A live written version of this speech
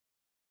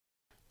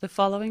The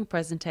following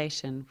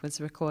presentation was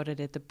recorded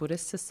at the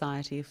Buddhist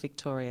Society of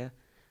Victoria,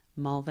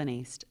 Malvern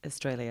East,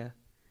 Australia.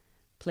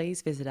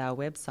 Please visit our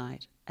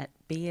website at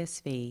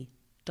bsv.net.au.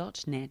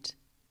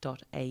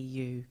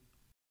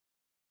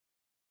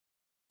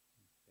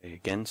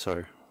 Again,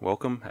 so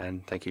welcome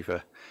and thank you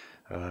for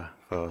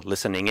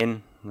listening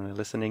in.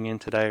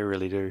 Today. I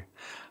really do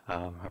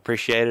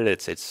appreciate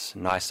it. It's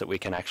nice that we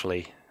can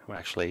actually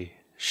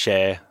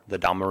share the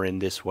Dhamma in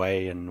this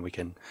way, and we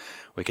can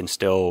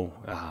still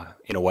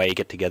in a way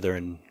get together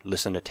and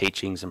listen to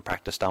teachings and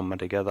practice Dhamma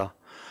together.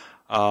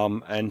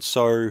 And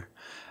so,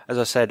 as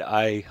I said,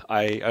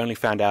 I only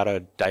found out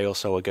a day or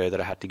so ago that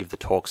I had to give the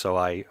talk, so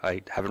I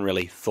haven't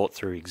really thought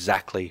through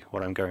exactly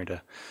what I'm going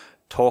to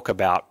talk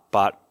about,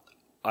 but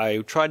I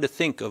tried to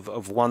think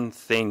of one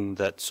thing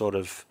that sort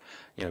of,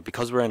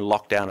 because we're in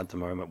lockdown at the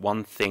moment,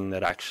 one thing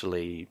that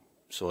actually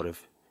sort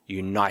of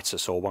unites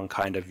us, or one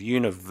kind of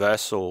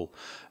universal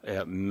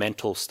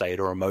mental state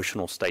or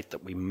emotional state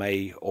that we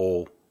may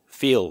all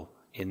feel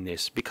in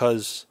this.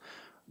 Because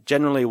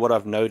generally what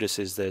I've noticed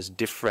is there's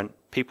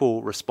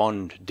people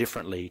respond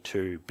differently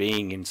to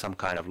being in some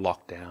kind of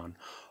lockdown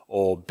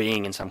or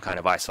being in some kind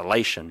of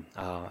isolation.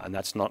 And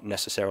that's not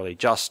necessarily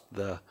just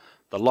the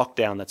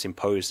lockdown that's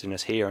imposed in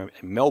us here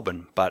in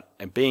Melbourne, but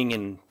being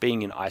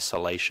in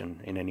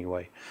isolation in any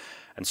way.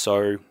 And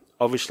so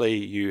obviously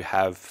you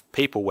have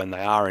people when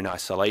they are in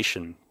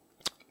isolation,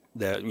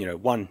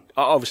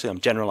 obviously I'm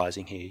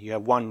generalizing here, you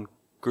have one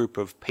group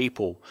of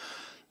people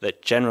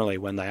that generally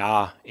when they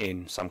are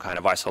in some kind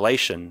of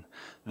isolation,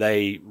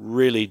 they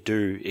really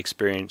do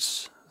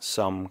experience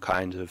some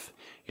kind of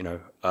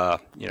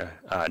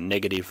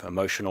negative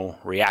emotional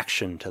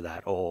reaction to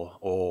that,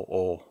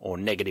 or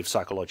negative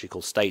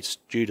psychological states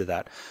due to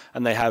that,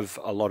 and they have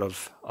a lot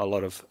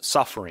of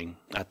suffering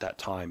at that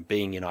time,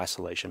 being in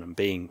isolation and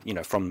being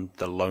from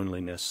the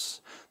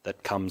loneliness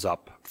that comes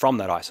up from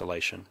that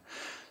isolation.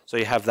 So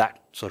you have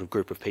that sort of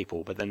group of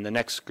people, but then the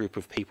next group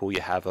of people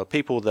you have are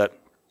people that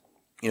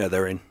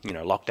they're in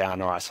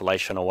lockdown or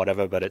isolation or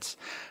whatever,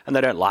 and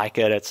they don't like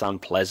it. It's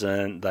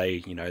unpleasant.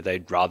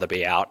 They'd rather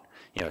be out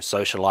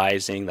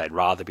socializing, they'd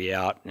rather be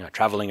out,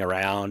 traveling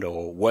around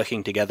or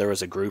working together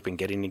as a group and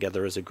getting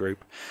together as a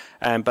group.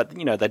 But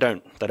they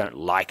don't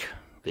like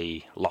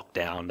the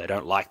lockdown, they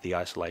don't like the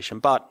isolation,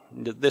 but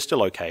they're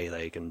still okay.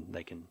 They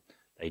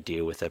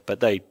deal with it, but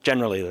they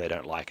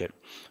don't like it.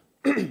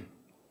 And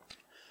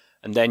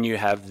then you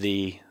have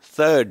the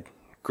third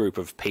group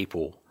of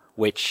people,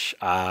 which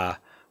I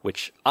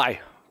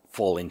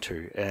fall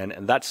into, and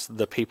that's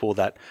the people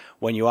that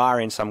when you are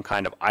in some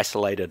kind of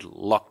isolated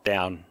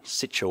lockdown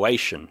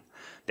situation,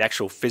 the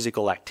actual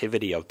physical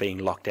activity of being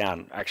locked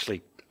down,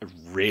 actually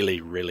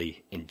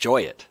really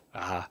enjoy it.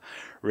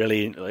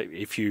 Really,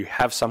 if you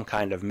have some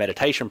kind of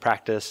meditation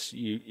practice,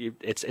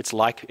 it's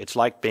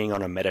like being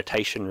on a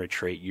meditation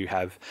retreat. You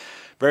have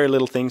very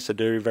little things to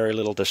do, very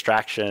little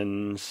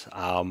distractions.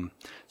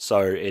 So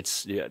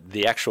it's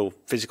the actual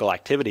physical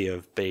activity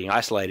of being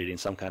isolated in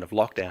some kind of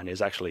lockdown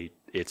is actually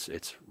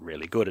it's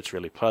really good. It's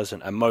really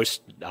pleasant, and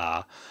most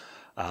Dhamma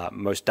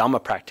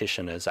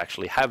practitioners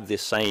actually have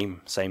this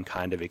same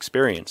kind of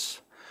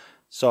experience.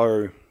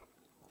 So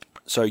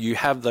you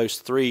have those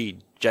three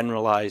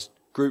generalized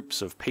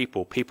groups of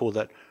people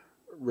that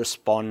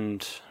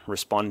respond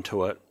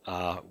to it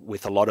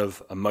with a lot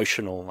of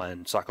emotional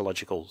and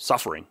psychological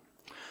suffering.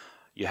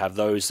 You have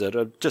those that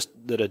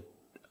are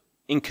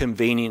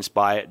inconvenienced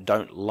by it,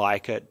 don't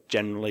like it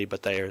generally,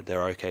 but they're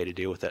okay to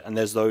deal with it. And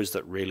there's those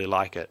that really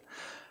like it.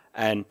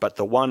 But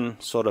the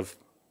one sort of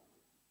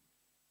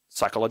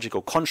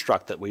psychological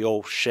construct that we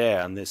all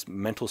share, and this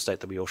mental state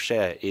that we all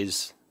share,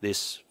 is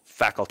this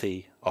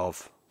faculty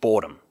of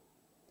boredom.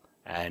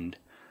 And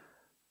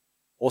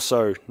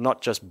also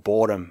not just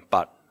boredom,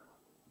 but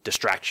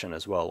distraction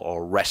as well,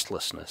 or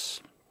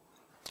restlessness.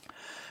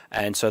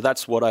 And so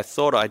that's what I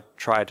thought I'd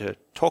try to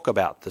talk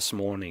about this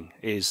morning,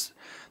 is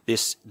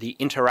the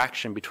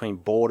interaction between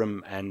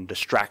boredom and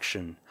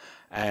distraction,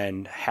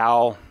 and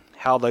how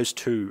those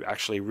two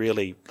actually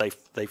really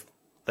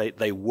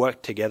they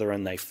work together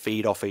and they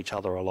feed off each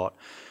other a lot.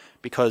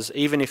 Because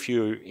even if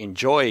you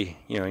enjoy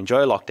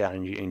lockdown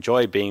and you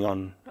enjoy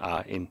being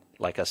in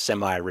like a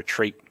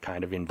semi-retreat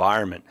kind of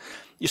environment,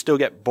 you still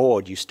get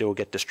bored, you still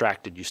get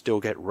distracted, you still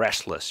get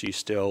restless, you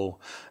still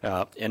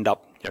end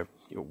up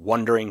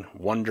wandering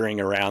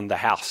around the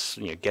house,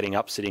 getting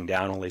up, sitting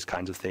down, all these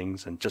kinds of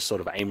things, and just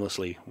sort of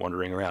aimlessly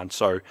wandering around.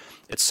 So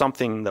it's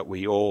something that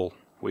we all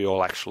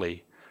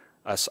actually,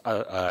 a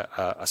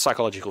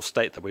psychological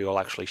state that we all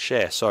actually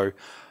share. So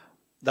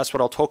that's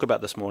what I'll talk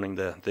about this morning,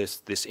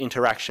 this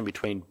interaction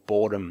between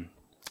boredom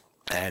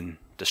and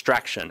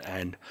distraction,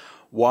 and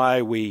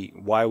why we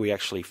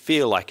actually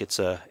feel like it's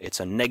a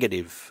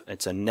negative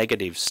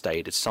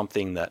state. It's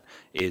something that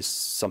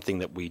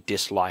we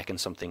dislike and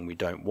something we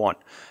don't want.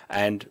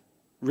 And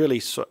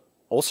really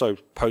also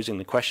posing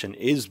the question,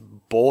 is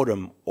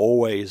boredom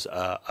always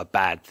a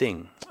bad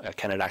thing?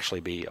 Can it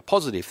actually be a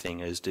positive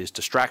thing? Is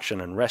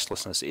distraction and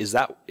restlessness, is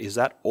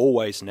that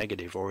always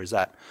negative, or is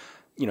that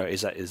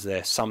is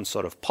there some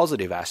sort of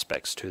positive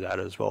aspects to that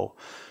as well?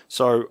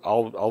 So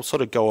I'll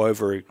sort of go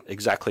over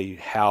exactly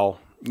how,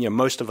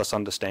 most of us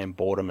understand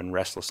boredom and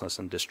restlessness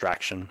and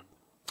distraction,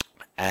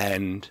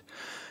 and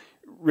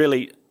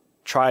really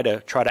try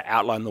to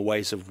outline the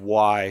ways of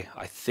why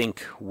I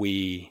think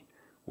we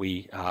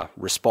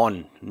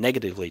respond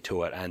negatively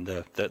to it, and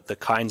the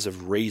kinds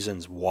of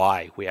reasons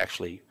why we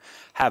actually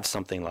have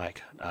something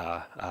like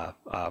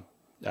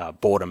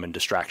boredom and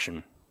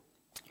distraction.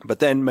 But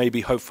then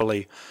maybe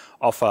hopefully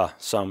offer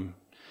some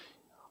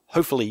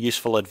hopefully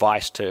useful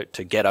advice to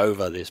get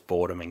over this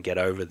boredom and get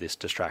over this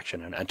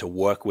distraction, and to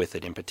work with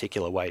it in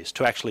particular ways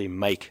to actually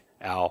make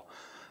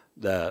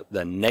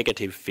the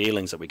negative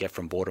feelings that we get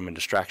from boredom and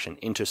distraction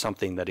into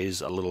something that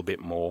is a little bit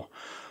more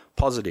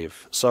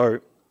positive.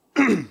 So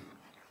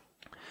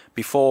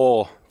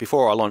before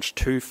I launch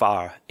too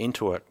far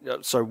into it,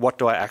 so what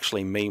do I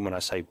actually mean when I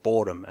say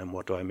boredom, and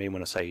what do I mean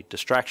when I say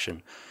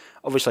distraction?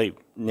 Obviously,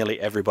 nearly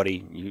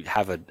everybody, you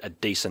have a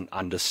decent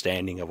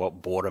understanding of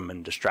what boredom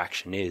and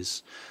distraction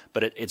is,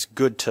 but it's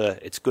good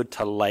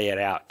to lay it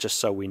out just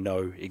so we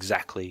know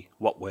exactly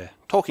what we're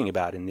talking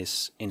about in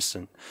this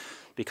instant,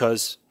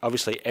 because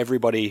obviously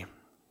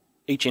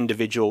each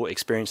individual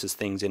experiences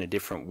things in a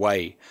different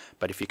way.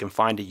 But if you can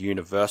find a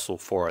universal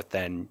for it,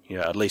 then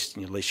at least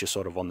you're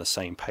sort of on the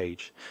same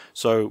page.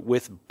 So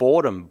with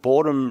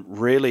boredom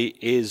really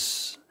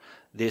is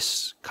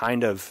this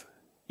kind of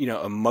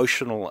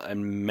emotional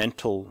and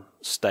mental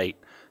state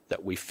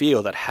that we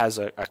feel that has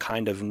a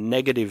kind of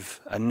negative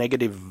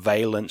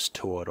valence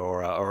to it,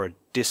 or a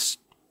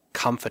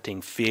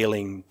discomforting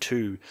feeling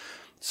to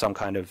some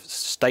kind of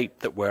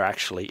state that we're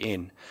actually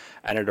in.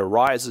 And it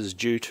arises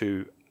due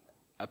to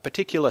a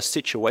particular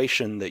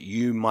situation that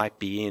you might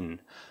be in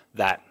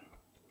that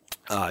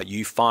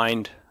you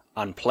find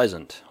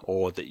unpleasant,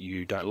 or that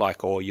you don't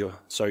like, or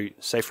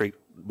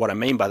what I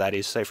mean by that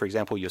is, say for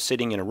example, you're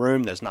sitting in a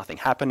room, there's nothing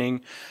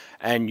happening,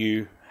 and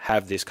you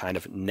have this kind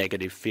of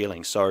negative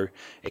feeling. So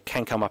it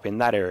can come up in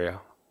that area.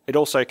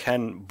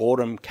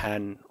 Boredom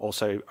can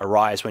also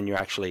arise when you're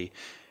actually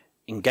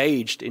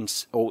engaged in,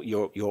 or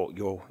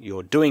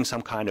you're doing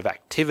some kind of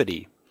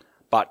activity,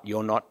 but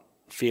you're not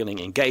feeling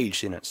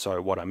engaged in it.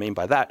 So what I mean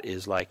by that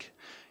is, like,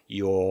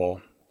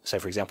 say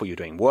for example, you're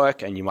doing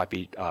work, and you might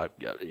be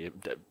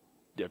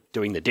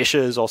doing the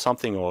dishes or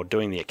something, or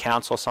doing the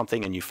accounts or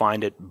something, and you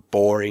find it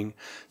boring,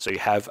 so you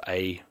have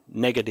a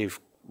negative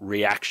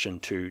reaction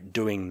to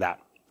doing that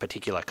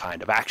particular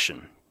kind of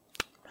action.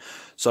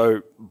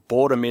 So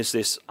boredom is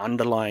this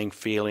underlying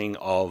feeling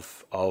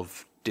of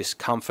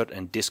discomfort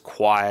and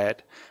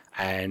disquiet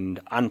and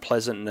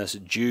unpleasantness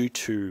due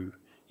to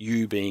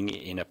you being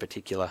in a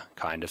particular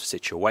kind of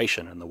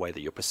situation and the way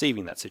that you're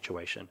perceiving that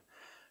situation.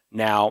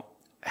 Now,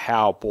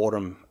 how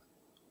boredom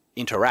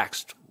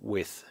interacts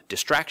with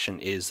distraction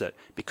is that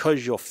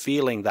because you're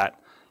feeling that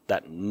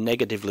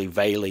negatively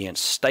valient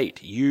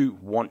state, you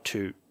want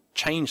to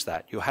change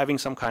that. You're having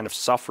some kind of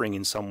suffering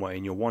in some way,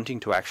 and you're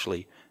wanting to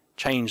actually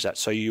change that.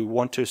 So you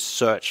want to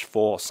search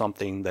for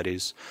something that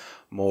is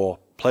more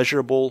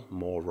pleasurable,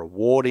 more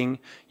rewarding.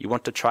 You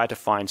want to try to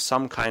find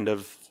some kind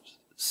of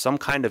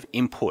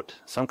input,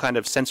 some kind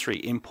of sensory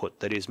input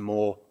that is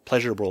more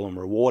pleasurable and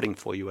rewarding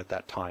for you at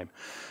that time,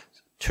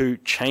 to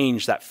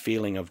change that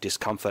feeling of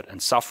discomfort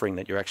and suffering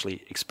that you're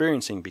actually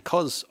experiencing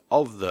because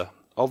of the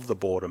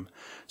boredom.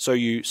 So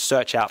you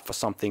search out for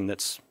something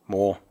that's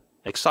more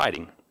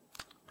exciting.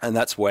 And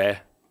that's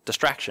where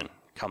distraction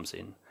comes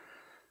in.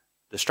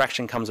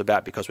 Distraction comes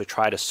about because we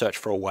try to search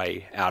for a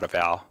way out of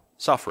our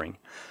suffering.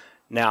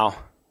 Now,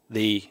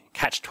 the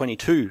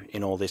catch-22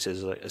 in all this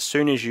is, as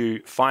soon as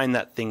you find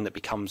that thing that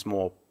becomes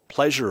more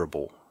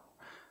pleasurable,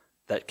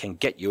 that can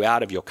get you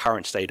out of your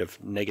current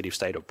negative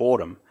state of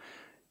boredom,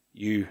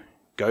 you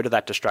go to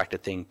that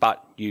distracted thing,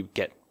 but you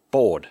get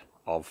bored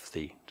of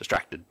the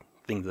distracted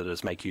thing that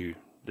does make you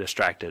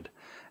distracted,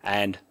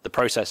 and the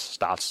process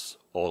starts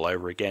all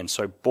over again.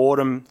 So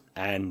boredom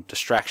and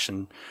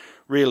distraction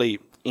really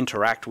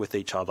interact with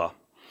each other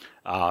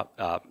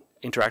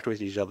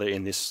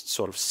in this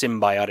sort of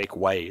symbiotic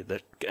way,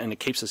 and it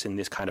keeps us in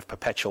this kind of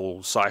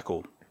perpetual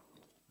cycle.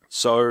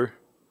 So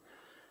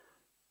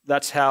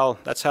that's how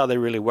they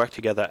really work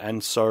together.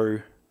 And so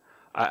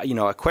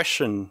a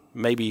question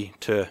maybe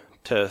to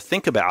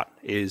think about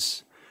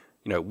is,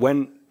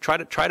 try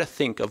to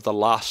think of the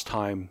last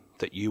time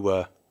that you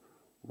were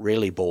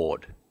really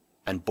bored,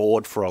 and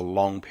bored for a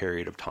long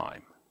period of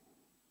time.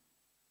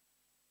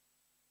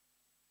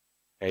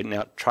 Okay,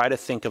 now try to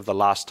think of the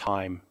last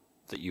time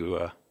that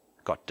you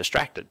got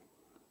distracted.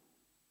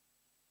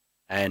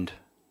 And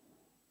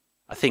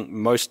I think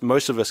most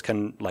of us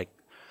can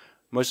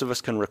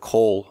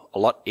recall a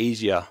lot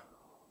easier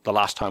the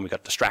last time we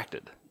got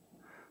distracted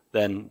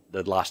than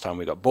the last time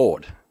we got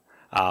bored.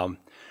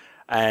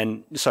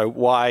 And so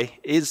why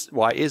is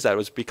that? It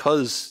was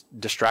because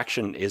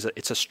distraction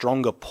it's a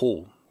stronger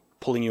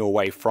pulling you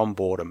away from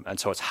boredom, and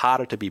so it's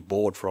harder to be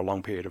bored for a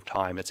long period of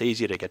time. It's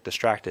easier to get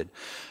distracted.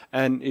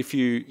 And if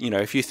you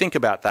think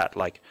about that,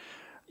 like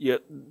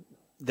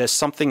there's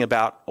something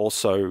about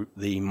also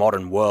the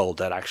modern world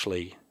that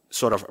actually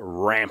sort of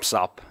ramps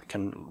up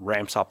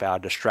our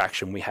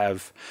distraction. We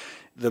have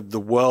the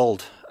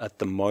world at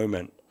the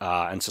moment,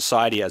 and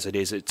society as it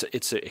is.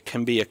 It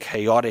can be a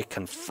chaotic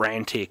and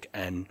frantic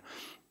and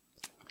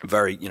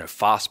very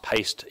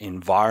fast-paced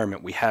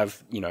environment. We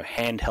have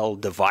handheld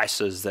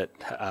devices that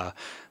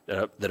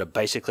are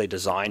basically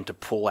designed to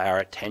pull our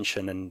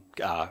attention and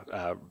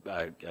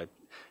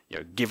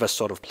give us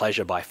sort of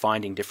pleasure by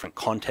finding different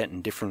content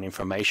and different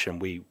information.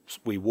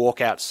 We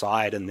walk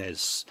outside and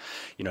there's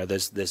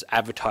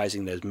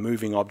advertising, there's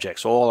moving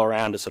objects all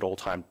around us at all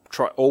time,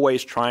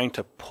 always trying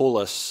to pull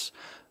us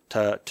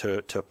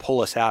to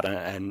pull us out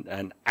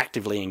and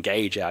actively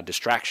engage our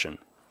distraction.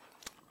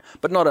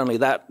 But not only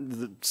that,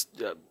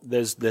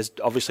 there's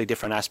obviously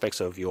different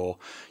aspects of your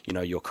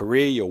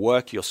career, your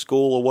work, your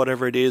school, or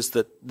whatever it is,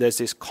 that there's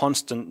this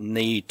constant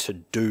need to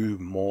do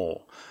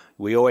more.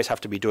 We always have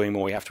to be doing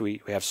more. We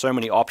have so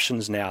many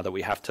options now that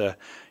we have to,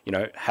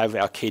 have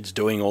our kids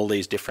doing all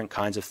these different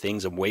kinds of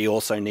things, and we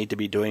also need to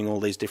be doing all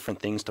these different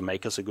things to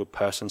make us a good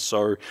person.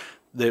 So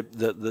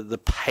the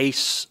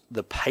pace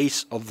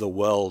of the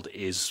world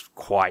is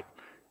quite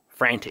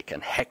frantic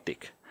and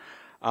hectic.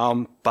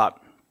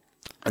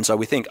 And so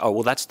we think, oh,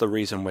 well, that's the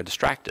reason we're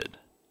distracted,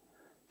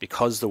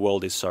 because the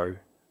world is so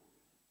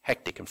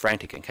hectic and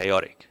frantic and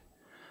chaotic.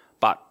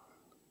 But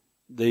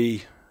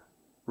the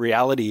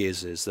reality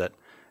is that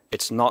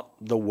it's not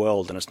the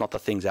world and it's not the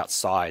things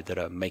outside that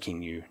are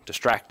making you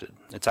distracted.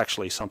 It's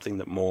actually something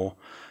that more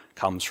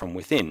comes from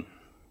within.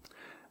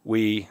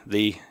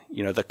 The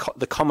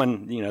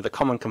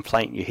common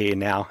complaint you hear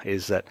now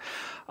is that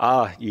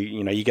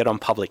you get on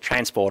public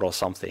transport or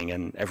something,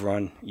 and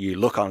you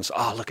look on,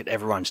 look at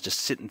everyone's just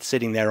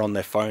sitting there on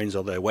their phones,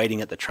 or they're waiting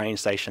at the train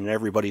station, and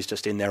everybody's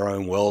just in their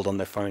own world on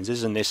their phones.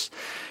 Isn't this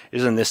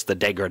the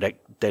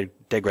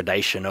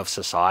degradation of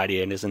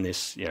society, and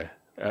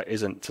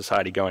isn't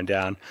society going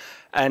down?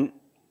 And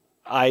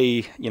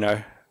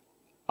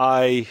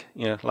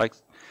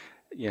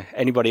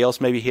anybody else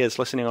maybe here is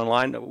listening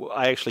online,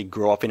 I actually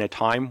grew up in a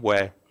time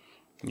where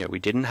we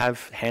didn't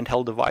have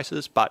handheld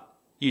devices, but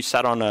you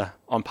sat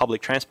on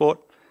public transport,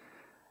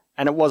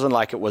 and it wasn't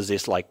like it was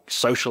this like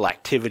social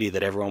activity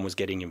that everyone was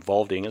getting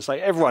involved in. It's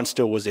like everyone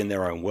still was in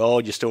their own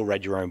world. You still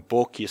read your own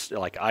book.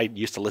 I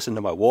used to listen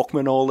to my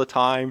Walkman all the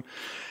time.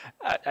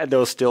 And there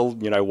was still,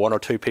 one or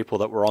two people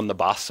that were on the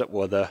bus that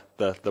were the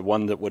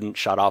one that wouldn't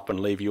shut up and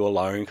leave you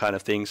alone kind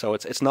of thing. So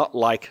it's not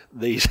like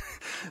these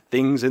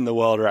things in the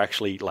world are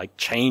actually like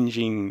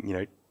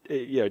changing,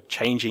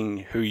 changing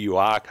who you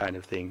are kind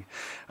of thing,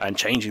 and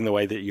changing the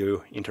way that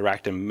you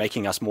interact and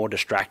making us more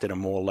distracted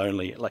and more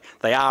lonely. Like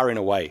they are in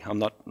a way. I'm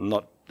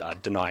not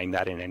denying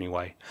that in any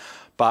way.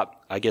 But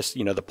I guess,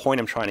 the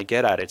point I'm trying to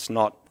get at, it's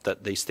not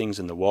that these things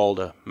in the world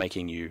are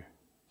making you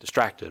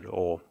distracted,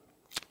 or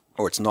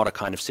it's not a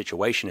kind of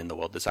situation in the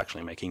world that's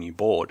actually making you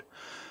bored.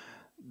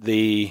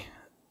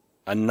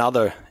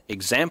 Another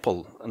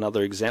example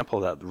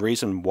that the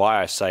reason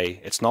why I say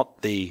it's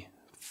not the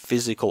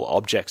physical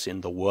objects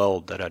in the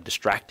world that are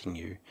distracting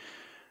you.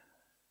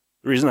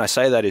 The reason I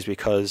say that is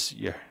because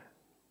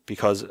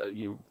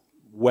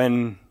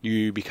when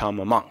you become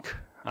a monk,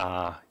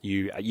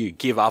 you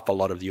give up a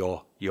lot of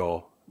your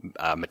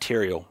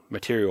material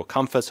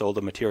comforts, all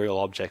the material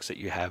objects that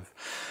you have.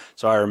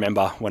 So I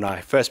remember when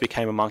I first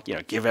became a monk,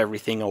 give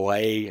everything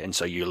away, and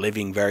so you're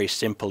living very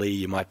simply.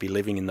 You might be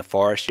living in the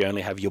forest. You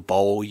only have your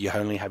bowl. You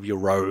only have your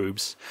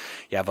robes.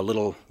 You have a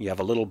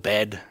little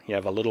bed.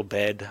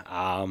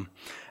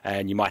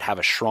 And you might have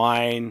a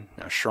shrine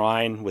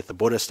with the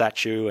Buddha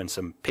statue and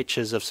some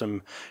pictures of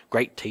some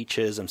great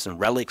teachers and some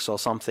relics or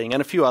something,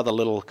 and a few other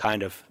little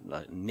kind of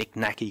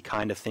knick-knacky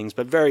kind of things,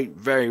 but very,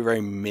 very,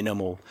 very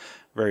minimal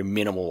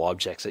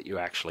objects that you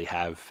actually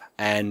have.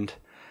 And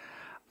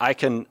I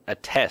can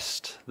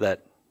attest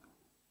that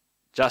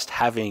just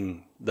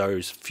having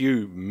those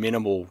few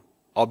minimal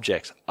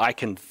objects, I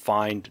can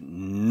find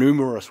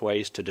numerous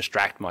ways to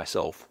distract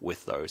myself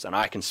with those, and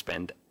I can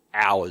spend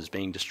hours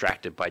being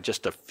distracted by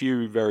just a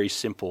few very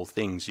simple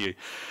things.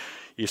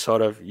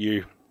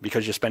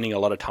 Because you're spending a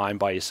lot of time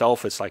by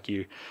yourself, it's like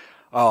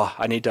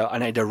I need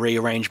to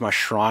rearrange my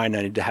shrine.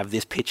 I need to have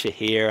this picture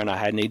here, and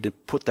I need to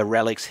put the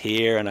relics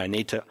here, and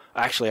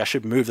I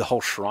should move the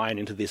whole shrine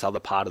into this other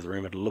part of the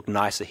room. It'll look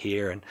nicer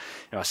here. And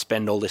I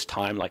spend all this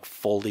time like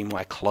folding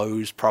my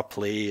clothes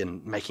properly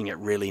and making it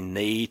really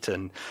neat,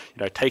 and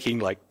taking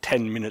like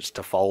 10 minutes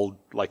to fold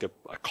like a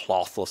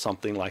cloth or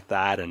something like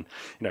that, and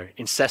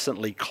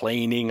incessantly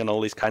cleaning and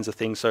all these kinds of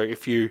things. So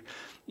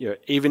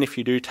even if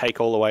you do take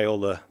away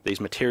these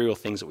material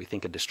things that we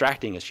think are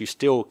distracting us, you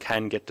still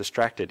can get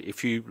distracted.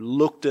 If you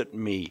looked at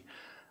me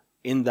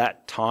in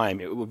that time,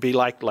 it would be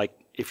like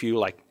if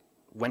you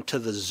went to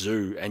the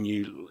zoo and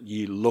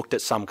you looked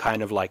at some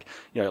kind of like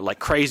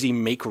crazy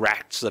meek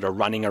rats that are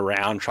running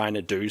around trying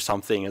to do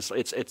something.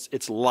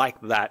 It's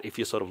like that if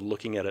you're sort of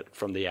looking at it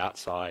from the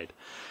outside.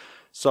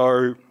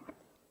 So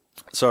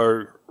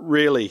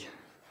really,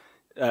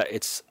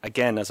 it's,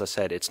 again, as I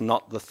said, it's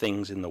not the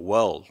things in the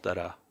world that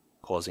are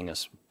causing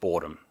us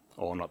boredom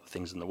or not the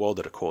things in the world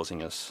that are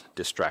causing us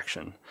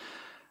distraction.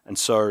 And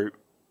so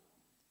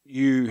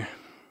you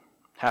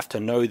have to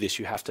know this.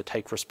 You have to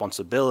take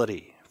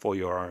responsibility for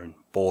your own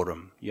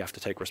boredom. You have to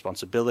take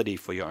responsibility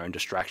for your own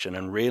distraction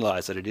and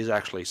realize that it is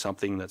actually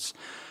something that's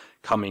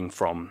coming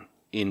from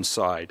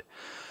inside.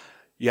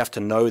 You have to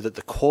know that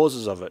the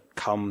causes of it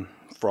come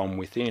from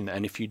within.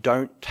 And if you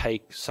don't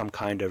take some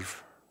kind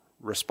of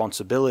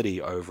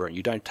responsibility over it,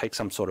 you don't take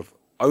some sort of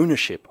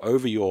ownership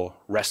over your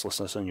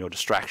restlessness and your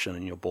distraction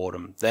and your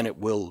boredom, then it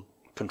will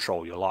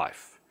control your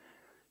life.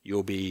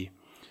 You'll be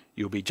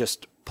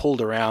just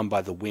pulled around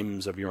by the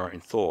whims of your own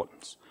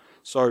thoughts.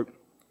 So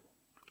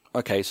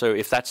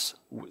that's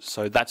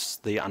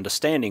the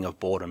understanding of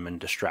boredom and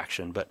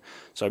distraction. But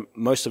so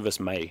most of us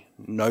may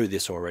know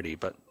this already,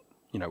 but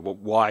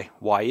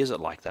why is it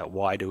like that?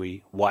 Why do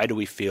we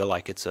feel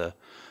like it's a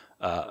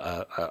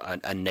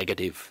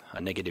negative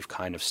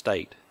kind of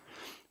state?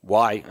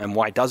 Why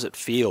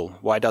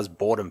does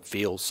boredom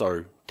feel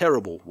so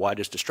terrible? Why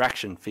does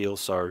distraction feel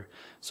so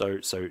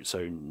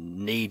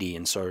needy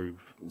and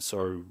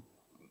so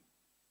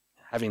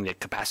having the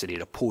capacity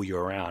to pull you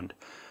around?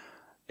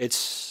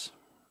 It's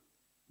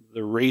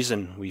the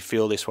reason we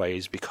feel this way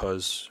is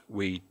because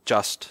we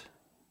just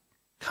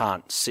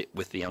can't sit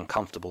with the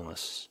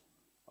uncomfortableness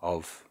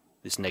of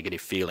this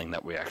negative feeling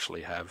that we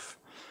actually have.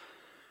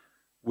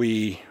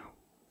 We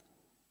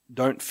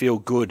don't feel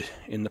good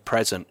in the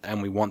present,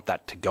 and we want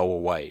that to go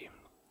away.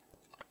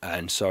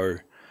 And so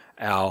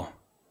our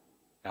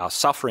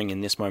suffering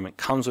in this moment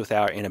comes with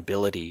our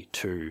inability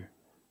to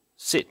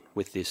sit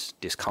with this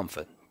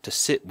discomfort, to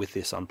sit with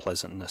this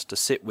unpleasantness, to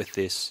sit with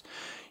this,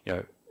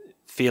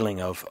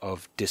 feeling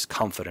of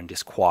discomfort and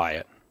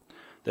disquiet.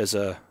 There's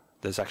a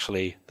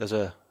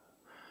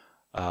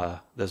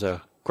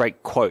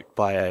great quote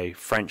by a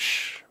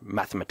French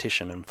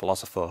mathematician and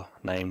philosopher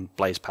named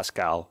Blaise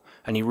Pascal,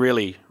 and he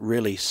really,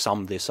 really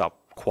summed this up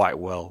quite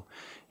well.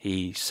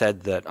 He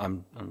said that,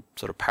 I'm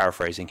sort of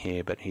paraphrasing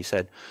here, but he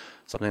said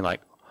something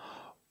like,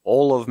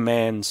 all of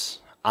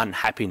man's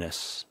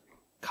unhappiness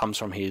comes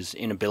from his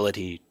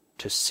inability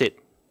to sit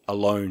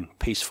alone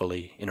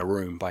peacefully in a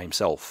room by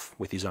himself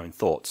with his own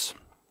thoughts.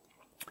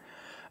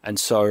 And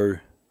so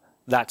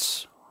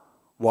that's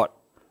what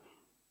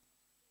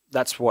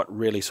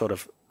really sort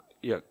of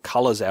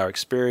colors our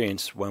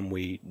experience when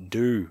we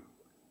do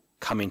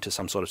come into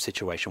some sort of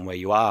situation where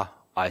you are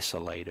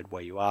isolated,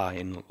 where you are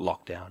in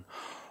lockdown,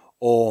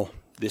 or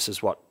this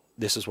is what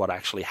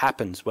actually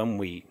happens when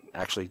we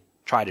actually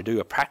try to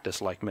do a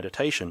practice like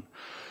meditation.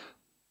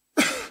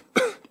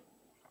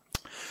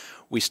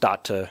 We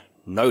start to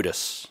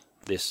notice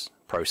this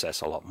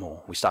process a lot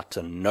more. We start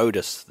to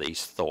notice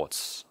these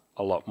thoughts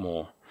a lot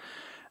more.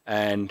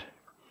 And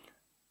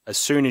as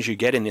soon as you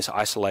get in this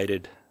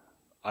isolated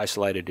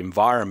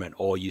environment,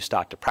 or you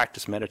start to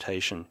practice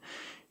meditation,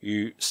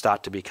 you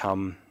start to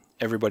become,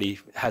 everybody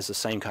has the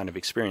same kind of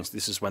experience.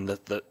 This is when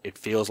it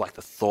feels like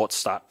the thoughts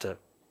start to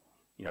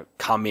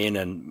come in,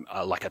 and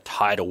like a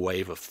tidal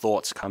wave of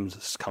thoughts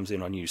comes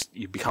in on you.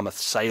 You become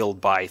assailed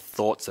by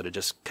thoughts that are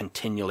just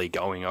continually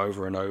going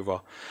over and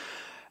over,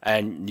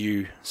 and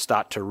you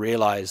start to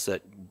realize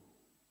that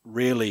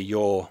really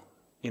you're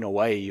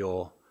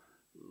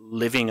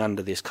living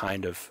under this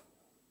kind of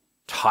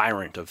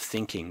tyrant of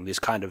thinking, this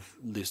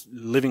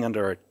living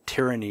under a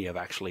tyranny of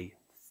actually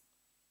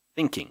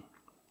thinking,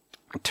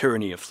 a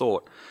tyranny of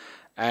thought.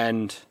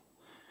 And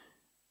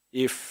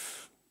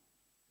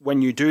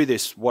when you do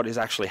this, what is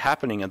actually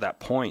happening at that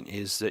point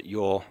is that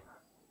you're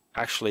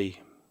actually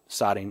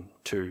starting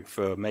to,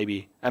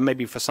 maybe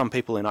for some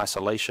people in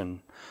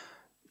isolation,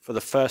 for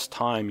the first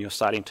time, you're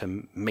starting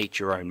to meet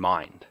your own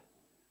mind.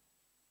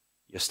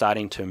 You're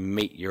starting to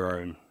meet your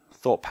own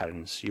thought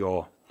patterns.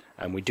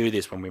 And we do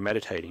this when we're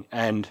meditating.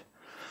 And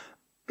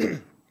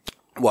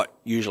what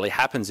usually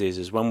happens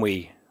is when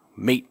we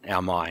meet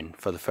our mind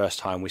for the first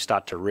time, we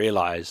start to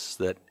realize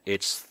that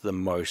it's the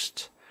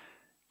most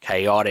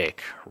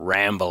chaotic,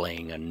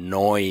 rambling,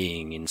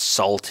 annoying,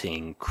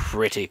 insulting,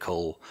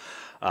 critical,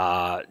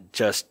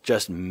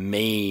 just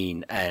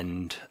mean,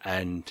 and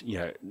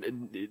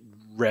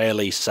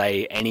rarely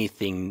say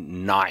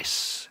anything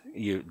nice.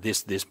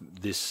 It's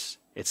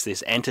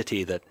this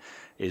entity that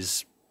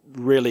is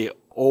really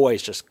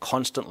always just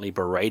constantly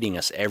berating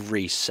us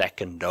every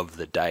second of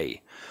the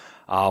day.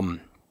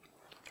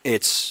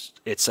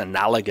 It's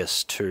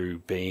analogous to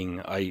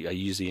being, I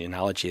use the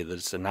analogy that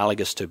it's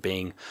analogous to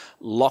being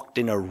locked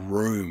in a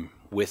room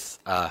with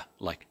a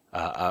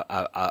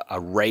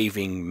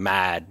raving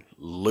mad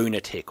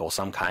lunatic or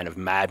some kind of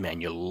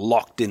madman. You're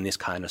locked in this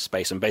kind of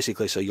space, and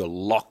basically so you're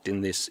locked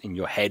in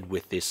your head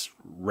with this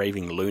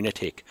raving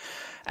lunatic,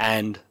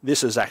 and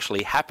this is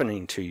actually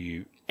happening to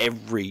you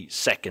every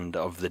second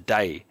of the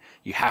day.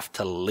 You have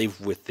to live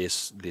with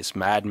this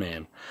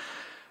madman.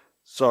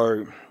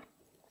 So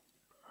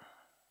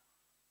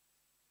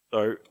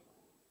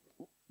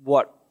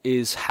what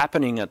is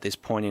happening at this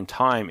point in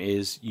time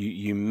is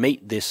you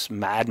meet this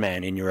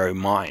madman in your own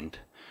mind.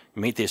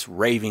 You meet this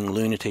raving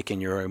lunatic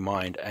in your own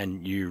mind,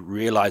 and you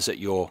realize that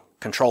you're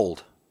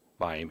controlled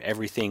by him.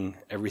 Everything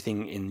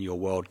in your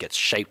world gets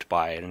shaped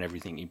by it, and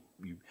everything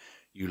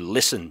you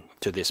listen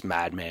to this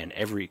madman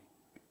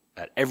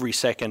at every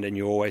second, and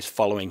you're always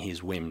following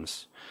his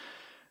whims.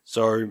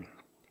 So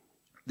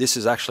this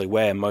is actually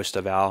where most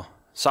of our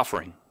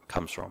suffering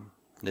comes from.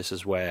 This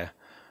is where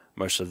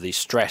most of the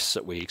stress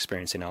that we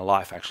experience in our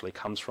life actually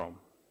comes from.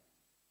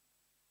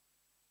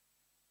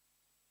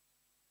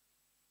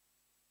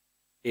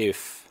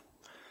 If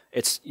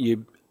it's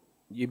you'd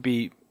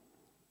be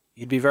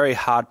very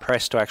hard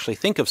pressed to actually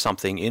think of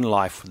something in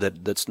life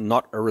that's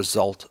not a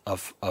result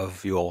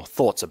of your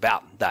thoughts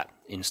about that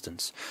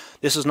instance.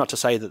 This is not to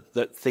say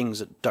that things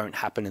that don't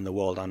happen in the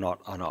world are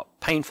not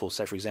painful.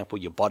 Say, for example,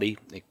 your body.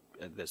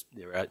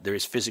 There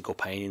is physical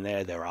pain in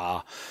there. There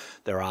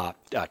are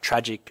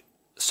tragic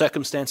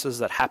circumstances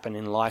that happen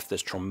in life.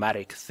 There's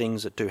traumatic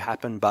things that do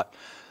happen. But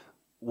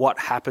what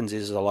happens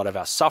is a lot of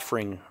our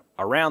suffering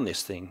around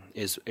this thing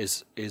is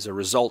a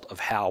result of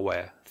how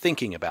we're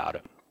thinking about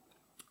it,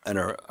 and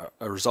a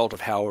result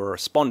of how we're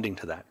responding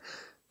to that.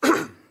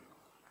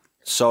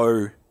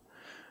 So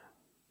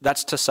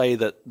that's to say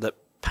that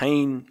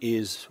pain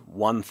is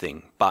one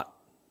thing, but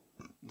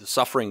the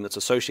suffering that's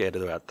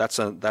associated with that,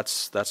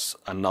 that's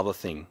another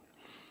thing.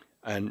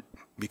 And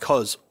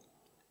because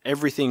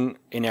everything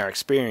in our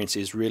experience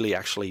is really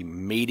actually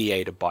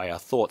mediated by our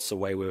thoughts, the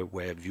way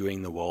we're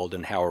viewing the world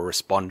and how we're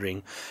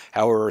responding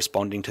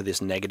to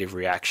this negative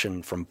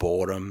reaction from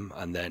boredom,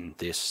 and then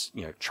this,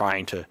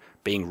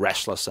 being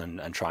restless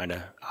and trying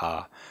to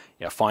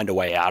find a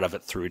way out of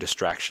it through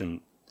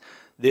distraction.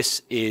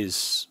 This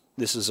is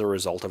a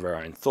result of our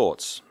own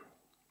thoughts.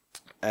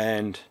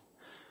 And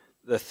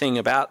the thing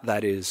about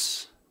that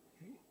is,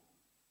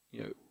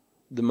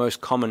 the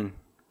most common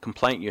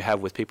complaint you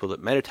have with people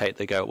that meditate,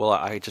 they go, well,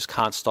 I just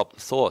can't stop the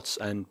thoughts.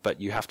 But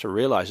you have to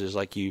realize is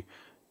like you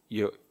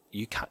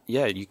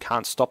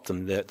can't stop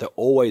them. They're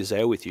always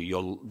there with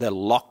you. They're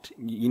locked.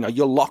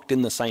 You're locked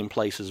in the same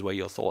places where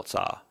your thoughts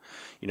are.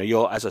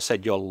 As I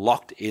said, you're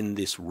locked in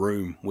this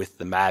room with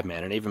the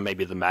madman, and even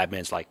maybe the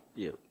madman's like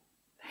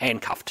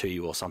handcuffed to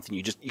you or something.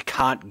 You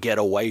can't get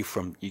away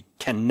from. You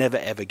can never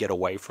ever get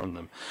away from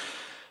them.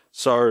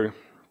 So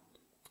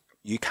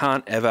you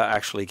can't ever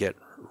actually get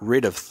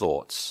rid of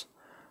thoughts.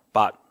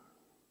 But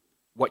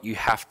what you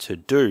have to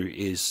do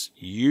is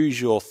use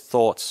your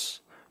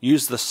thoughts,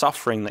 use the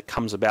suffering that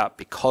comes about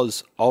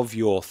because of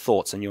your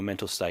thoughts and your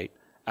mental state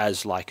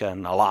as like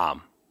an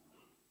alarm.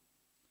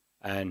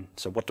 And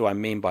so what do I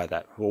mean by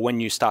that? Well, when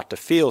you start to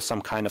feel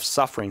some kind of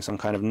suffering, some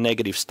kind of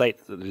negative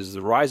state that is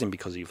arising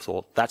because of your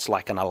thought, that's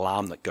like an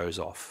alarm that goes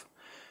off.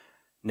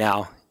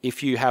 Now,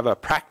 if you have a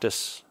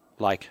practice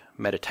like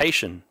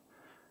meditation,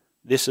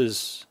 this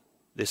is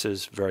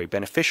very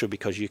beneficial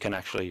because you can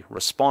actually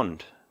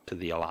respond to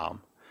the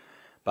alarm.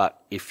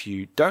 But if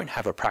you don't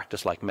have a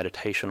practice like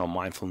meditation or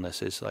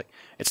mindfulness, it's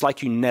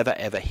like you never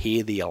ever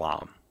hear the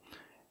alarm.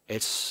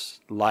 It's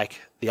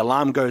like the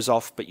alarm goes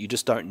off, but you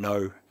just don't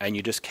know, and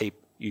you just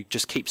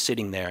keep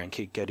sitting there and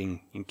keep getting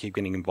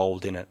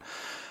involved in it.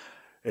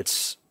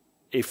 It's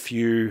if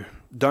you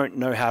don't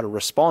know how to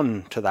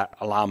respond to that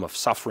alarm of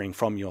suffering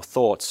from your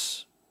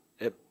thoughts,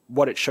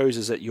 what it shows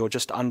is that you're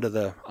just under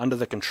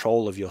the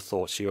control of your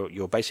thoughts.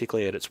 You're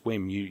basically at its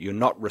whim. You're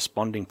not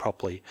responding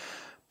properly.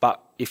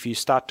 But if you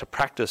start to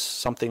practice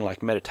something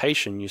like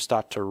meditation, you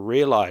start to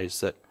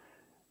realize that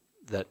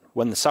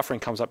when the suffering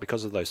comes up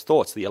because of those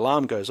thoughts, the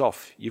alarm goes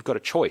off. You've got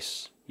a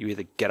choice. You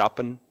either get up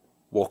and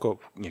walk, or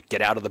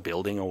get out of the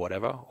building or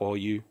whatever, or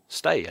you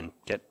stay and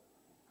get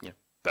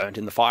burnt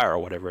in the fire or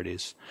whatever it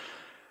is.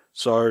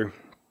 So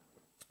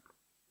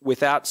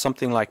without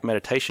something like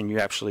meditation,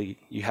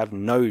 you have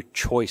no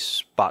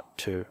choice but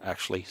to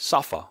actually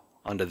suffer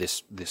under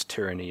this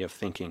tyranny of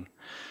thinking.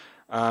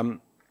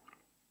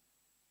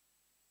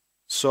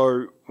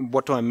 So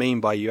what do I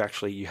mean by you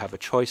have a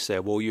choice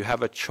there? Well, you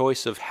have a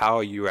choice of how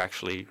you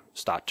actually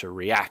start to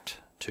react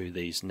to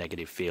these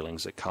negative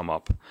feelings that come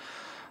up.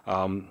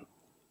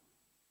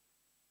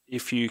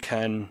 If you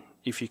can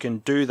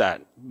do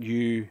that,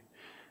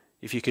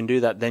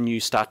 then you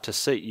start to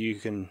see you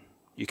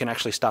can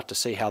actually start to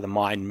see how the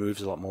mind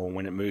moves a lot more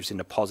when it moves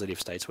into positive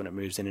states, when it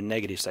moves into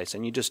negative states,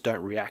 and you just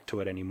don't react to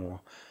it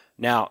anymore.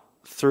 Now,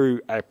 through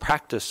a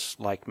practice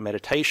like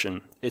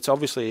meditation, it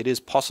is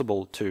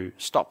possible to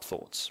stop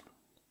thoughts.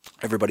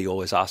 Everybody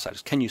always asks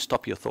that, can you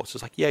stop your thoughts?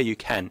 It's like, yeah, you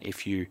can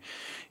if you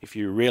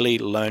really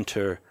learn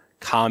to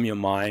calm your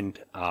mind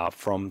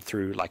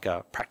through like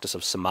a practice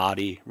of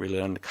samadhi,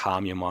 really learn to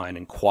calm your mind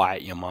and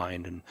quiet your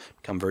mind and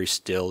become very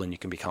still, and you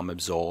can become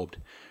absorbed.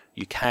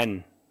 You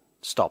can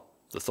stop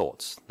the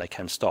thoughts. They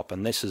can stop.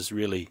 And this is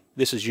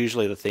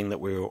usually the thing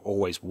that we're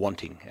always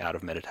wanting out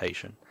of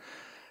meditation.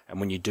 And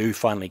when you do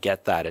finally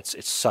get that, it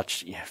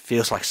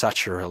feels like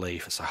such a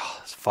relief. It's like,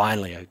 it's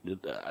finally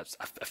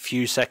a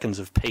few seconds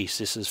of peace.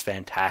 This is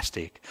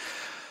fantastic.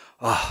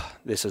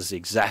 This is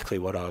exactly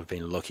what I've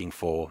been looking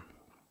for.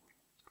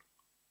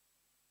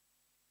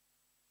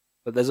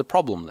 But there's a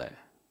problem there.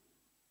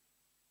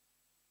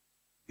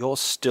 You're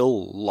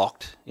still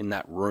locked in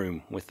that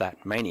room with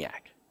that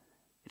maniac.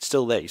 It's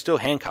still there. He's still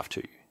handcuffed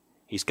to you.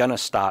 he's going to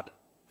start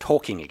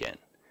talking again.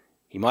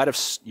 He might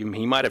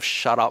have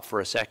shut up for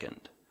a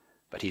second,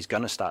 but he's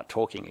going to start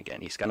talking again.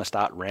 He's going to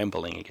start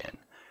rambling again.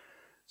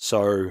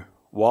 So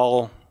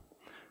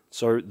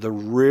the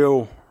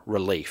real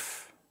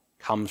relief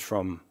comes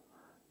from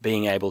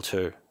being able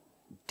to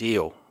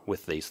deal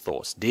with these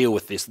thoughts, deal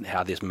with this,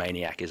 how this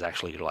maniac is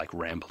actually like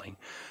rambling.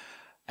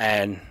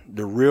 And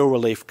the real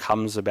relief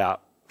comes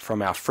about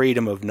from our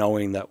freedom of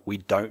knowing that we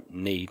don't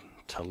need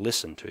to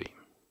listen to him.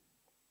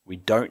 We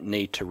don't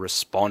need to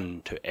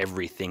respond to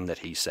everything that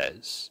he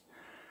says.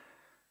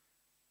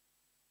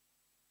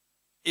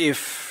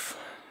 If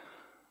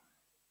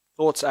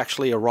thoughts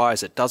actually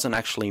arise, it doesn't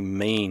actually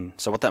mean,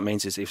 so what that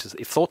means is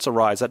if thoughts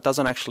arise, that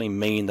doesn't actually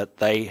mean that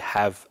they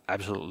have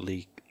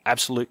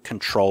absolute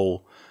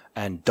control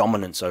and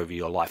dominance over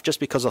your life. Just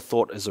because a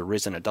thought has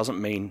arisen, it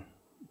doesn't mean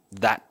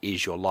that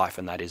is your life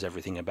and that is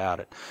everything about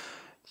it.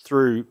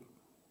 Through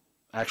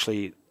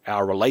actually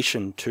our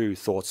relation to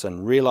thoughts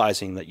and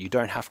realizing that you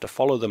don't have to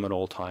follow them at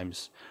all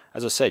times,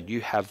 as I said,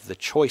 you have the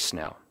choice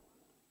now.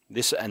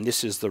 This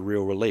is the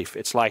real relief.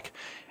 It's like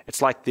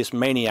this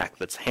maniac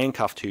that's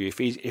handcuffed to you.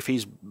 If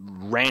he's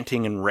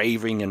ranting and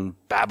raving and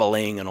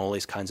babbling and all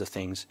these kinds of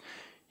things,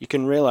 you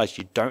can realize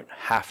you don't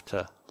have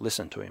to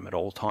listen to him at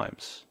all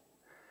times.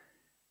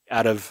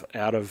 Out of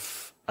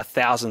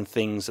 1,000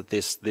 things that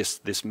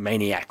this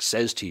maniac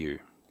says to you,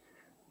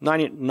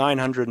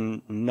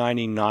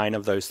 999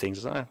 of those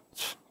things,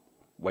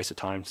 waste of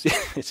time.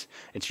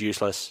 it's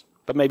useless.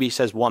 But maybe he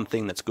says one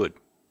thing that's good.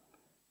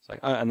 It's like,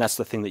 and that's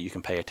the thing that you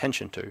can pay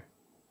attention to.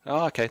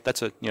 Oh, okay,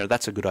 that's a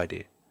good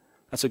idea.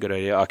 That's a good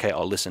idea. Okay,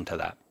 I'll listen to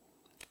that.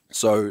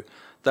 So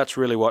that's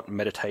really what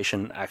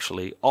meditation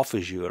actually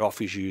offers you. It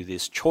offers you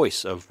this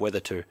choice of whether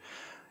to,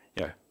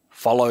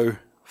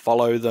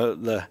 follow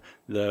the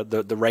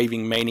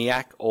raving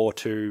maniac or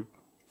to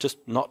just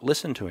not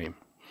listen to him.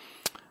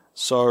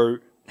 So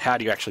how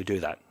do you actually do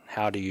that?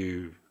 How do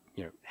you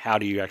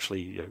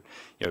actually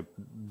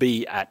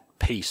be at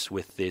peace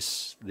with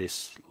this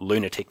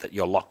lunatic that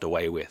you're locked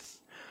away with?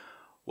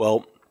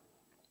 Well,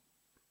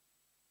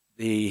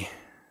 it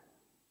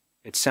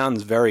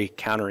sounds very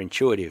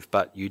counterintuitive,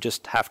 but you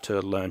just have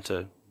to learn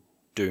to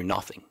do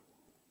nothing.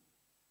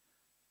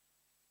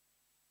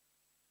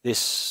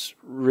 This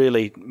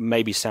really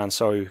maybe sounds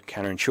so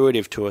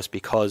counterintuitive to us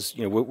because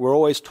we're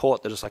always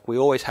taught that it's like we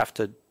always have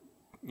to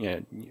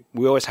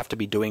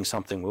be doing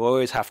something. We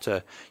always have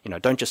to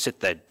don't just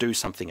sit there, do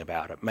something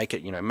about it. Make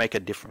it make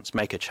a difference,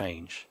 make a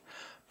change.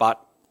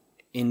 But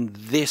in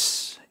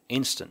this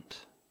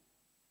instant,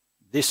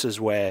 this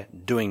is where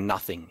doing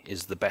nothing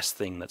is the best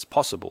thing that's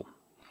possible.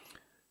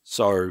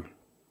 So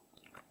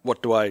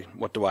what do I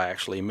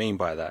actually mean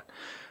by that?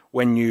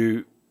 When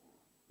you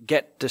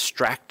get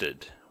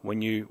distracted,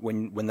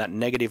 when that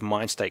negative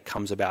mind state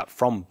comes about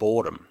from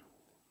boredom,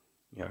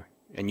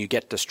 and you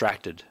get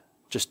distracted,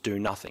 just do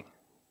nothing.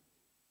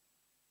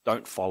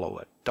 Don't follow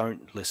it.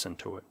 Don't listen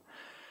to it.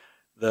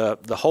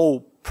 The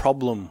whole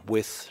problem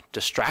with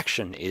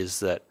distraction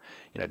is that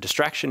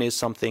distraction is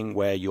something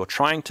where you're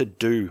trying to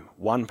do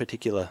one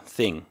particular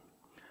thing,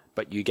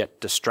 but you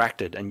get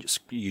distracted and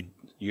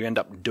you end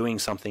up doing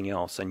something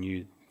else,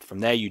 and from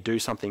there you do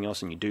something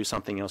else, and you do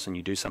something else, and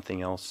you do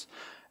something else.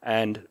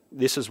 And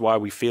this is why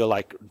we feel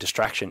like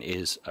distraction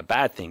is a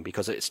bad thing,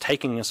 because it's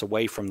taking us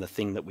away from the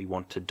thing that we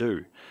want to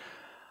do.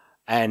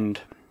 And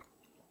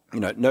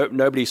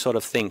nobody sort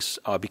of thinks,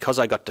 because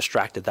I got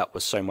distracted, that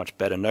was so much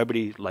better.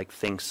 Nobody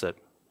thinks that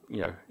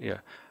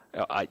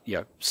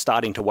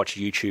starting to watch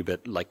YouTube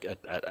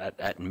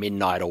at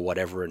midnight or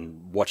whatever,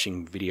 and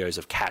watching videos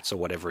of cats or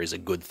whatever is a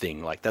good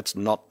thing. That's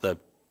not the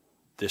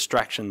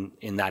distraction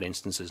in that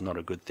instance is not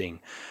a good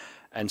thing.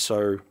 And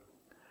so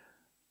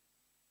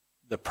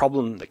the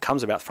problem that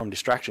comes about from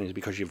distraction is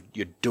because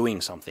you're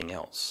doing something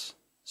else.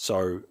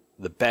 So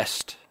the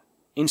best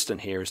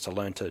instant here is to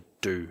learn to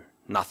do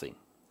nothing.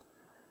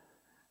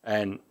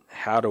 And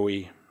how do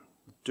we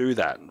do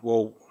that?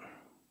 Well,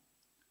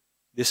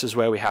 this is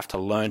where we have to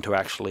learn to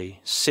actually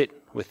sit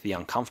with the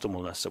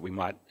uncomfortableness that we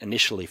might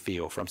initially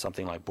feel from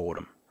something like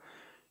boredom.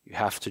 You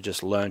have to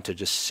just learn to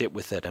just sit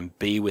with it and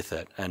be with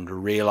it and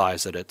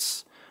realize that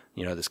it's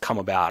come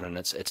about and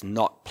it's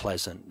not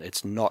pleasant.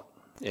 It's not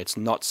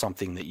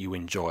something that you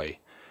enjoy,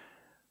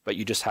 but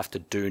you just have to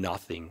do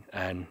nothing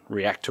and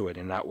react to it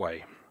in that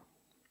way.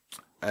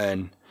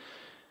 And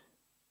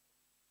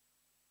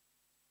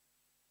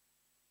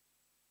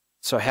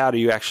so how do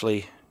you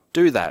actually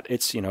do that?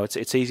 It's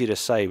easy to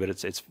say,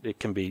 but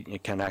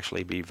it can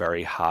actually be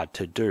very hard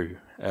to do.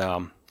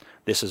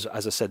 This is,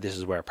 as I said, this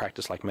is where a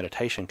practice like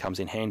meditation comes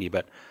in handy.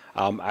 But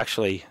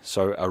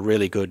so a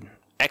really good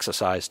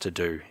exercise to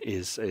do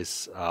is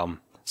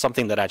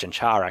something that Ajahn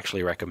Chah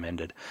actually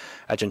recommended.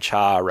 Ajahn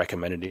Chah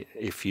recommended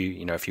if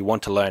you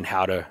want to learn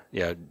how to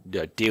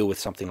deal with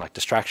something like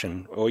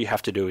distraction, all you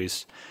have to do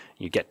is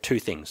you get two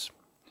things.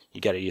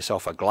 You get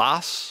yourself a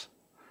glass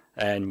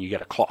and you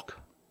get a clock.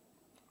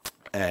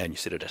 And you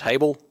sit at a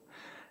table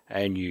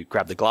and you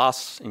grab the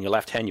glass in your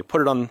left hand, you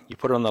put it on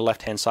the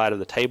left hand side of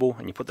the table,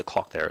 and you put the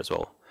clock there as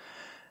well.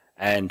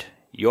 And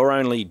your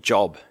only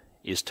job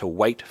is to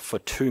wait for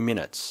 2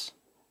 minutes.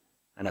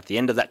 And at the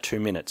end of that 2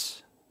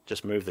 minutes,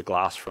 just move the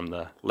glass from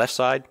the left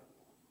side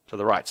to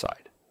the right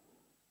side.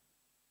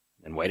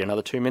 Then wait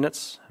another 2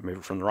 minutes, and move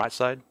it from the right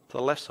side to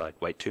the left side.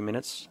 Wait 2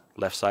 minutes,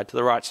 left side to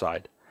the right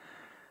side.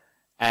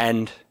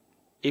 And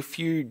if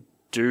you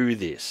do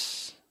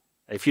this,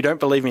 if you don't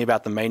believe me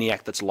about the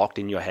maniac that's locked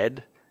in your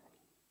head,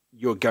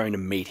 you're going to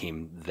meet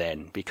him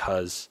then,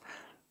 because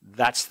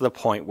that's the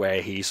point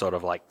where he sort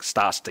of like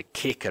starts to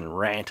kick and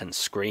rant and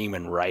scream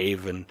and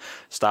rave and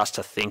starts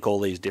to think all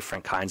these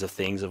different kinds of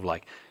things of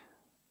like,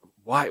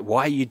 why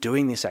are you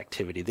doing this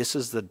activity? This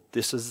is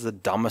the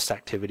dumbest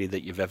activity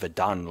that you've ever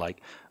done.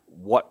 Like,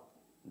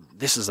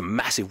 this is a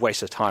massive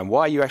waste of time.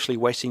 Why are you actually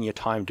wasting your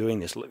time doing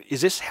this?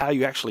 Is this how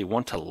you actually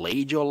want to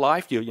lead your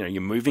life?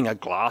 You're moving a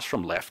glass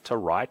from left to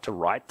right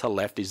to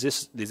left. Is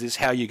this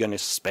how you're going to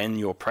spend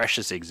your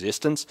precious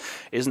existence?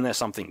 Isn't there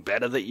something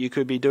better that you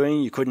could be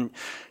doing? You couldn't,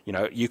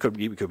 you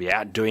could be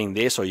out doing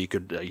this, or you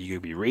could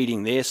be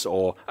reading this,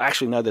 or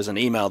actually no, there's an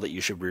email that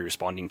you should be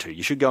responding to.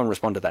 You should go and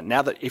respond to that.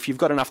 Now that if you've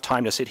got enough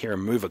time to sit here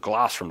and move a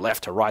glass from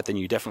left to right, then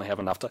you definitely have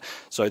enough to.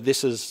 So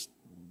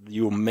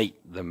you'll meet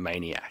the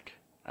maniac.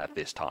 At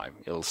this time,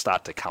 it'll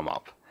start to come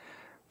up.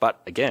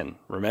 But again,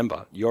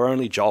 remember, your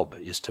only job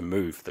is to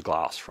move the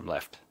glass from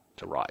left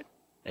to right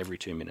every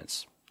 2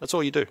 minutes. That's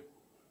all you do.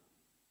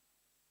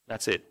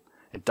 That's it.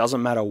 It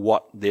doesn't matter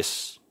what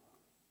this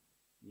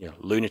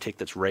lunatic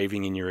that's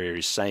raving in your ear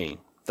is saying.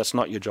 That's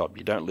not your job.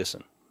 You don't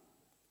listen.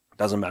 It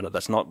doesn't matter.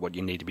 That's not what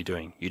you need to be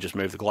doing. You just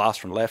move the glass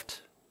from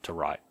left to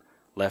right,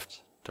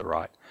 left to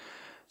right.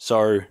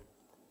 So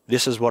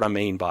this is what I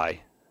mean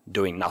by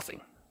doing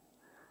nothing,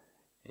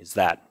 is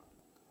that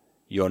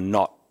you're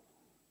not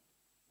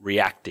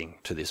reacting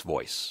to this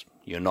voice.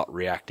 You're not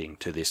reacting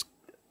to this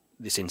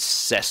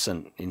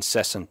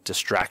incessant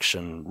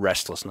distraction,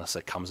 restlessness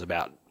that comes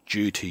about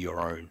due to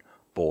your own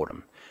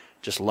boredom.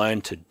 Just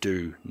learn to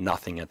do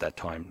nothing at that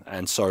time.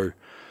 And so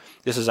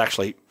this is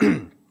actually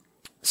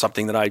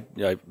something that I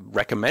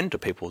recommend to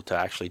people to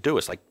actually do.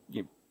 It's like,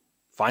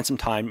 find some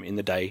time in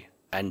the day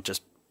and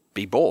just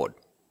be bored.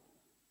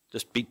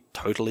 Just be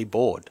totally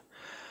bored.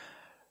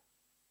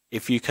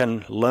 If you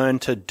can learn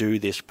to do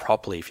this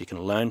properly, if you can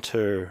learn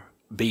to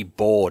be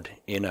bored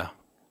in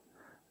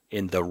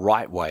the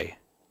right way,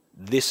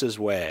 this is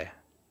where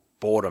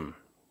boredom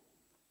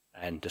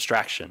and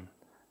distraction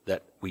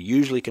that we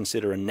usually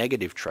consider a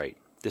negative trait,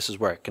 this is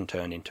where it can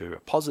turn into a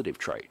positive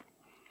trait.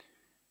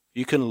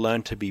 You can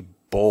learn to be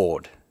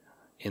bored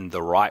in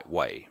the right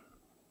way.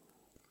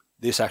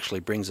 This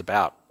actually brings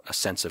about a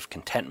sense of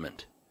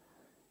contentment.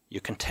 You're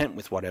content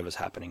with whatever's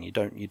happening. You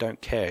don't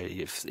care.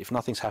 If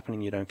nothing's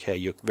happening, you don't care.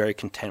 You're very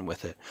content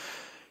with it.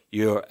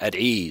 You're at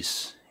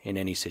ease in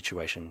any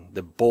situation.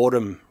 The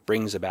boredom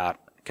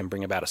can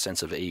bring about a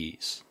sense of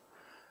ease.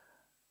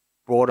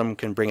 Boredom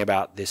can bring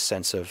about this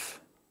sense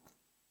of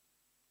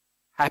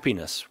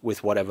happiness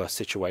with whatever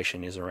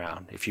situation is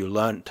around. If you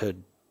learn to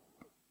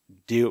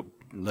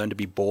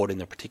be bored in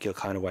a particular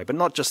kind of way, but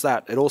not just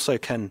that. It also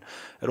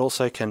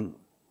can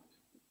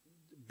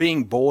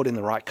being bored in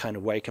the right kind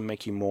of way can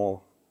make you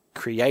more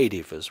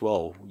creative as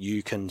well.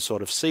 You can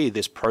sort of see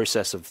this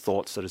process of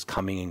thoughts that is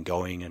coming and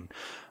going, and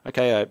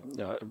okay,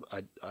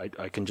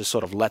 I can just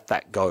sort of let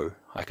that go.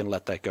 I can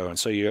let that go, and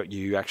so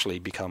you actually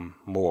become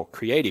more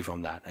creative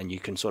on that, and you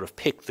can sort of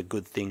pick the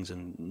good things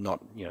and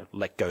not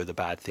let go the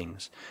bad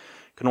things.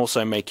 It can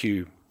also make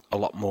you a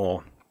lot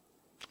more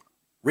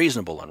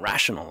reasonable and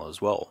rational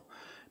as well,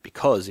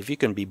 because if you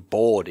can be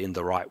bored in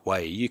the right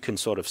way, you can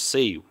sort of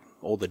see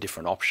all the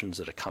different options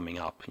that are coming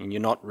up, and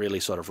you're not really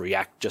sort of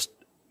just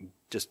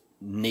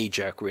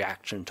knee-jerk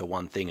reaction to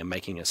one thing and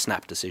making a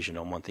snap decision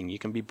on one thing. You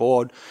can be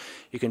bored.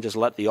 You can just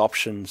let the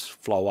options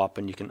flow up,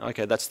 and you can,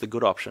 okay, that's the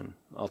good option.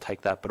 I'll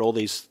take that. But all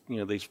these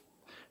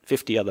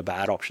 50 other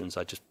bad options,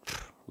 I just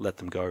let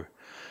them go.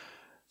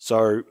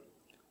 So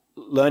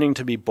learning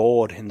to be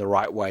bored in the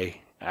right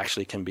way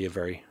actually can be a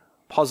very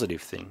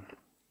positive thing.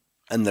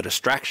 And the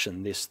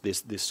distraction, this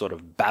sort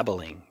of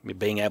babbling,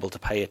 being able to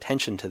pay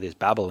attention to this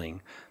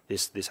babbling,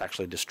 this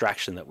actually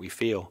distraction that we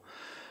feel,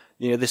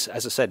 this,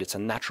 as I said, it's a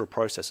natural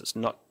process. It's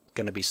not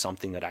going to be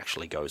something that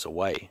actually goes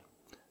away.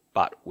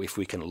 But if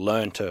we can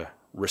learn to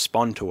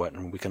respond to it,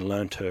 and we can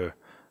learn to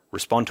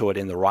respond to it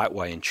in the right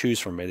way and choose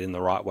from it in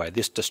the right way,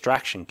 this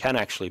distraction can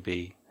actually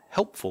be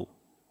helpful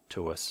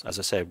to us, as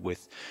I said,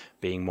 with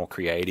being more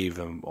creative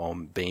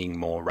and being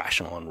more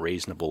rational and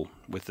reasonable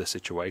with the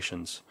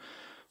situations.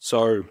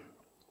 So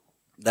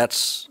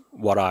that's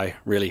what I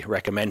really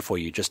recommend for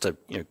you, just to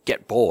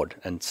get bored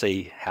and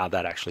see how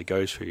that actually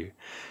goes for you.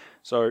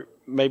 So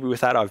maybe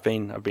with that, I've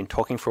been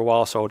talking for a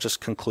while, so I'll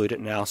just conclude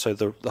it now. So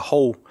the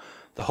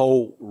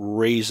whole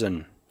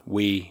reason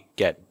we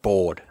get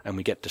bored and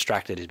we get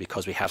distracted is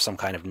because we have some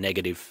kind of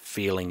negative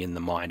feeling in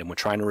the mind, and we're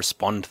trying to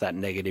respond to that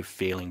negative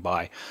feeling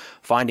by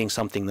finding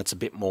something that's a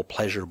bit more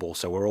pleasurable.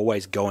 So we're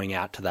always going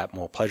out to that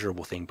more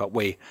pleasurable thing, but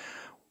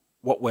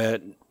what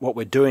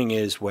we're doing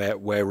is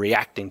we're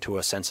reacting to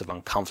a sense of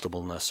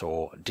uncomfortableness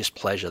or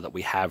displeasure that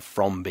we have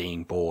from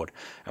being bored,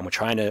 and we're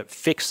trying to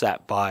fix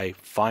that by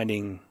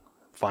finding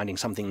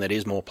something that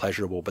is more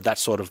pleasurable, but that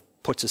sort of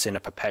puts us in a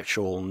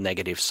perpetual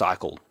negative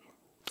cycle.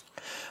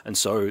 And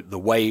so the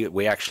way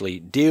we actually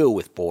deal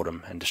with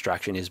boredom and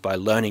distraction is by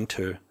learning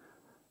to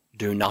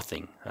do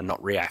nothing and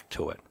not react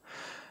to it.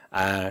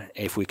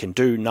 If we can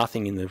do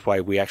nothing in this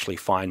way, we actually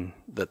find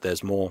that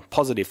there's more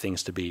positive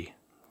things to be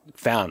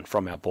found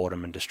from our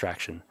boredom and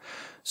distraction.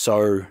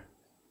 So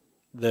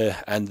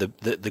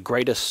the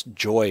greatest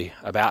joy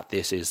about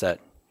this is that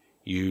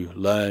you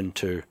learn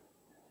to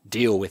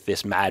deal with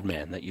this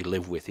madman that you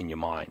live with in your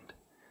mind.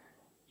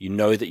 You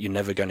know that you're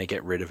never going to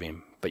get rid of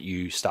him, but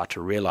you start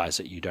to realize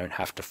that you don't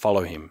have to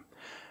follow him.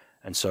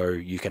 And so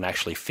you can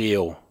actually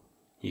feel,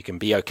 you can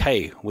be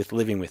okay with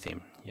living with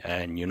him.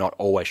 And you're not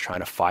always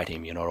trying to fight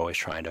him. You're not always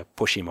trying to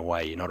push him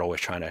away. You're not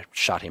always trying to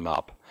shut him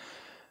up.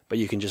 But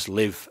you can just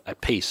live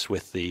at peace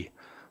with the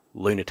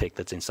lunatic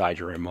that's inside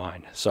your own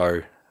mind.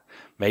 So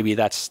maybe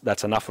that's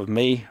enough of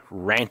me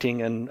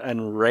ranting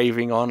and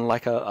raving on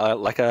like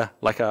a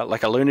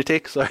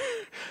lunatic.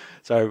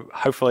 So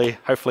hopefully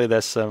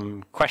there's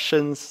some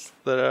questions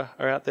that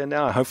are out there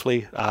now.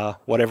 Hopefully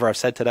whatever I've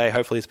said today,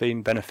 hopefully it's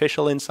been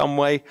beneficial in some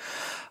way.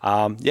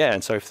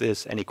 And so if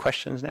there's any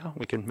questions now,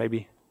 we can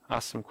maybe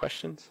ask some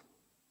questions.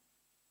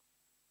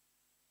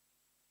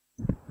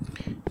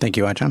 Thank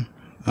you, Ajahn.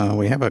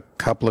 We have a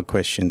couple of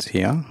questions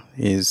here.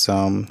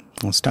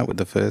 I'll start with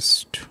the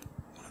first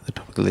at the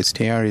top of the list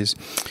here is,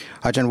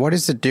 Ajahn, what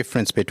is the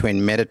difference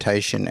between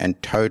meditation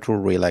and total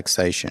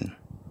relaxation?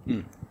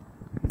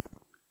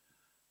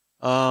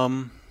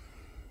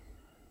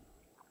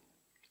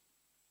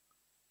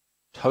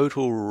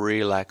 Total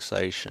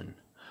relaxation.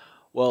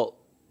 Well,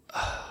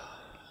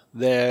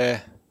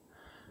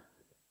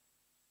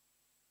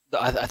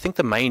 I think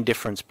the main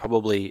difference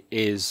probably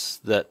is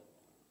that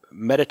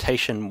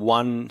meditation,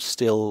 one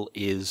still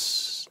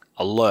is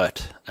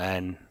alert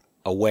and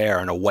aware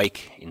and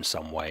awake in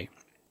some way.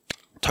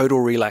 Total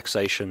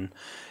relaxation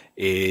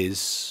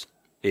is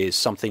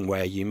something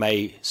where you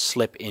may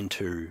slip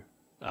into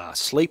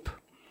sleep,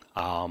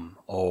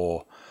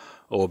 or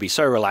be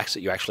so relaxed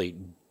that you actually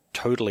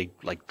totally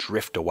like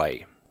drift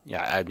away.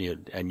 Yeah,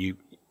 and you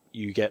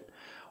get,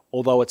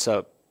 although it's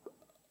a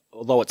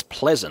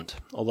pleasant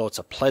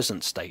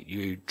state,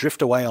 you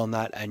drift away on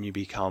that and you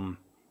become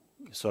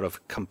sort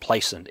of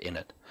complacent in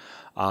it.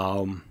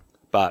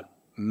 But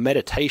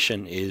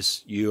meditation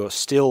is, you're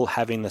still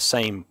having the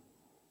same,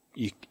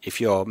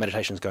 if your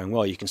meditation is going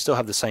well, you can still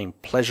have the same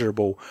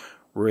pleasurable,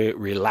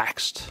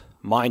 relaxed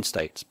mind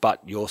states,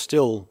 but you're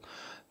still,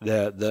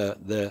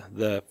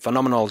 the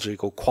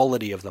phenomenological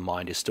quality of the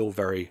mind is still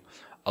very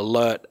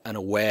alert and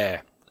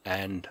aware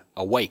and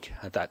awake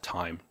at that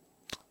time.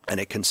 And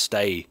you can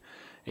stay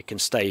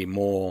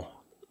more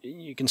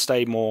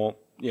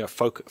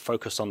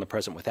focused on the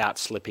present without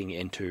slipping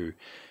into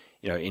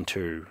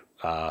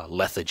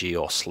lethargy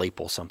or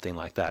sleep or something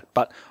like that.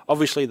 But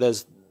obviously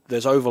there's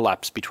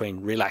overlaps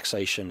between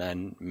relaxation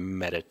and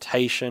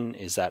meditation.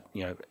 Is that,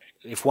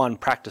 if one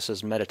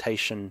practices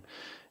meditation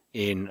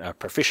in a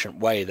proficient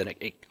way, then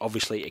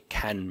it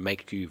can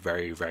make you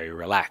very, very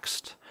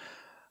relaxed.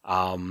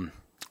 And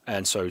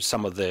so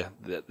some of the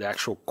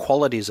actual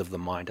qualities of the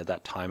mind at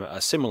that time are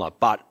similar,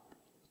 but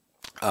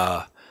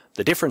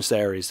the difference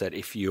there is that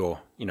if you're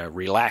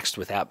relaxed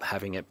without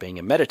having it being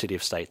a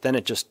meditative state, then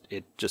it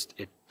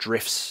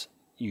drifts.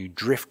 You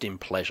drift in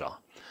pleasure,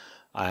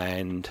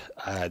 and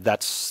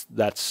that's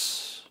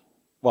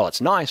well,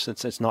 it's nice.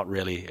 It's not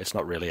really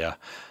a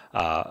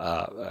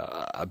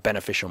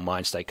beneficial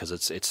mind state,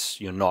 because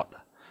you're not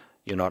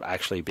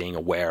actually being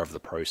aware of the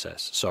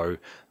process. So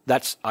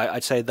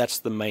I'd say that's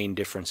the main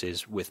difference.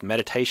 Is with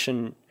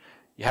meditation,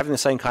 you're having the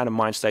same kind of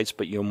mind states,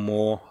 but you're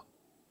more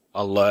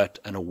alert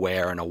and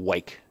aware and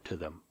awake to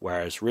them.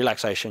 Whereas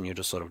relaxation, you're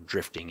just sort of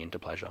drifting into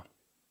pleasure.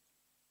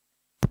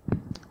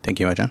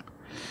 Thank you, Ajahn.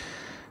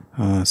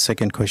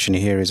 Second question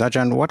here is,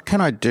 Ajahn, what can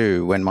I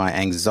do when my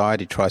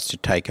anxiety tries to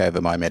take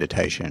over my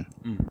meditation?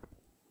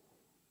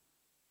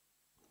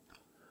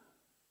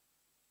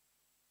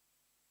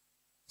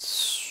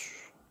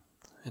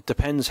 It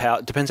depends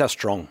how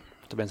strong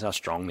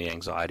the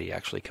anxiety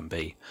actually can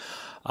be.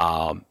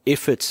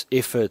 If it's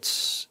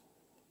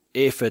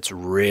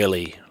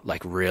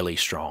really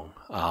strong,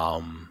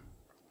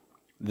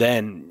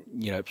 then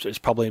it's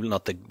probably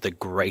not the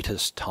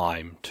greatest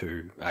time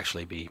to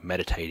actually be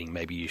meditating.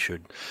 Maybe you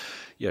should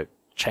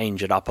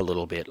change it up a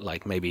little bit,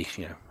 like maybe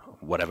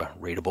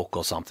read a book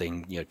or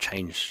something.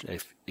 Change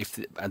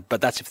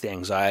but that's if the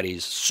anxiety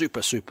is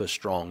super, super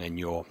strong and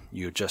you're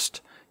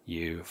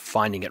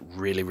finding it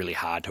really, really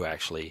hard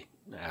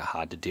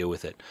to deal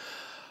with it.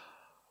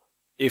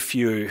 If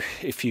you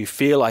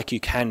feel like you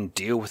can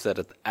deal with it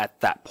at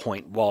that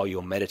point while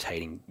you're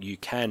meditating, you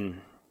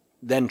can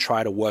then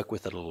try to work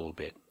with it a little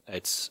bit.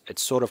 It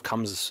sort of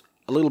comes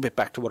a little bit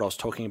back to what I was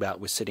talking about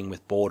with sitting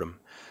with boredom.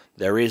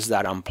 There is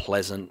that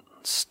unpleasant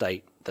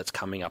state that's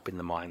coming up in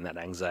the mind, that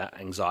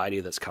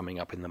anxiety that's coming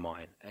up in the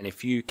mind. And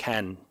if you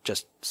can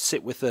just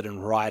sit with it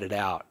and write it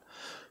out,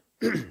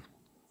 and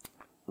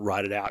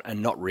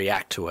not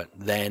react to it,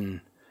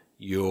 then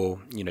you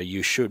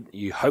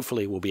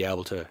hopefully will be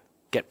able to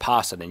get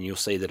past it, and you'll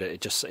see that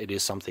it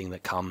is something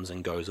that comes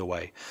and goes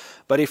away.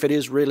 But if it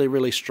is really,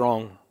 really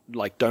strong,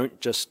 like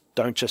don't just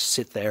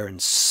sit there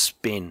and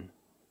spin.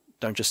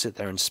 Don't just sit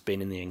there and spin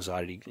in the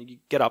anxiety. You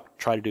get up,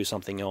 try to do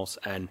something else,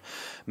 and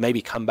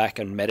maybe come back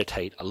and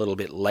meditate a little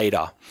bit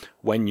later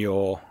when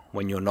you're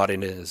not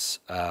in as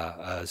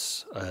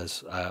that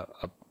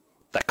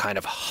kind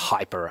of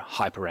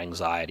hyper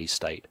anxiety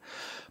state.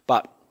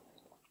 But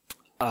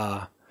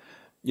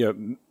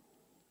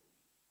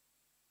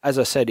as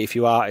I said, if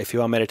you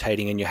are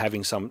meditating and you're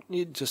having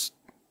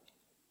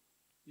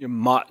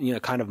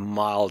kind of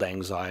mild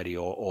anxiety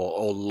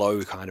or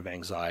low kind of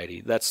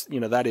anxiety,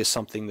 that is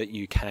something that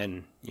you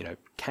can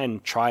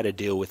try to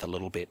deal with a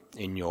little bit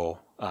in your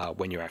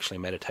when you're actually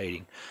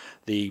meditating.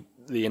 The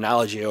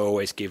analogy I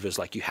always give is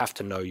like you have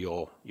to know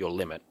your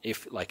limit.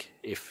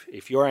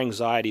 If your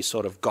anxiety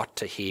sort of got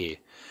to here,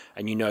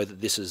 and you know that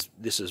this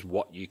is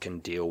what you can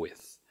deal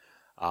with,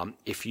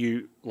 if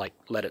you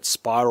let it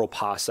spiral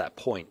past that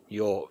point,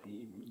 you're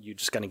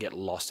just going to get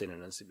lost in it,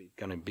 and it's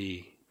going to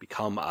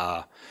become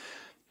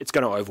it's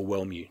going to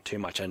overwhelm you too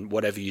much, and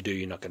whatever you do,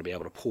 you're not going to be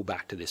able to pull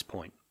back to this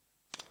point.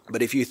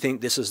 But if you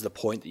think this is the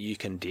point that you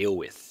can deal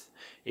with,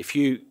 if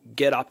you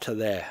get up to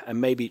there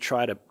and maybe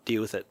try to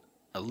deal with it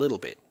a little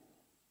bit,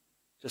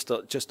 just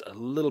a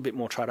little bit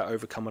more, try to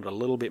overcome it a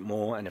little bit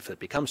more, and if it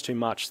becomes too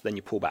much, then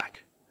you pull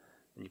back,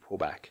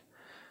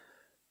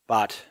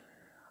 But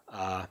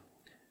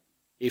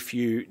if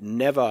you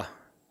never,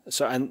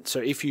 so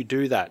if you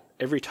do that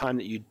every time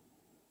that you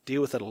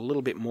deal with it a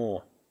little bit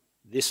more,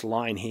 this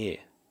line here,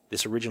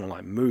 this original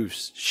line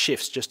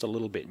shifts just a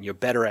little bit, and you're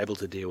better able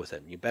to deal with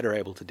it.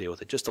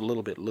 Just a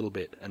little bit.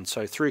 And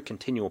so through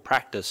continual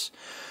practice,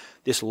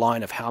 this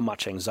line of how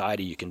much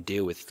anxiety you can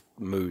deal with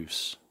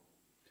moves.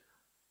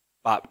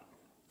 But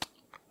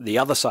the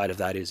other side of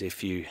that is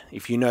if you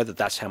know that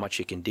that's how much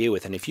you can deal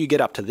with, and if you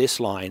get up to this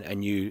line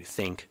and you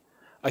think,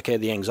 okay,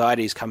 the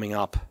anxiety is coming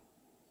up,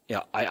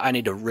 I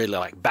need to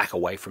really back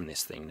away from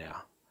this thing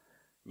now.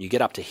 You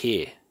get up to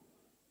here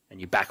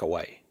and you back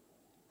away.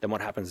 Then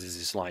what happens is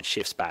this line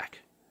shifts back.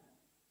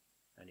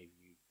 And if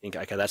you think,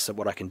 okay, that's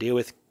what I can deal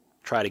with,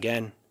 try it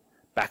again,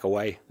 back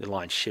away, the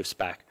line shifts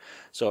back.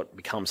 So it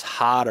becomes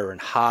harder and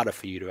harder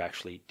for you to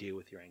actually deal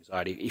with your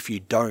anxiety if you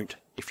don't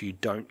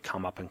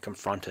come up and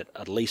confront it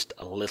at least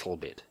a little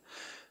bit.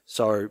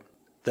 So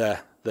the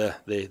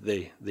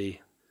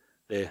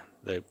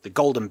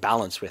golden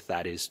balance with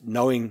that is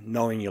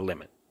knowing your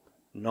limit,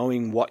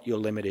 knowing what your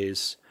limit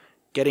is,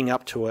 getting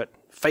up to it,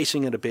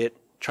 facing it a bit,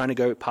 trying to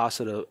go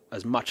past it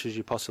as much as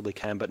you possibly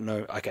can, but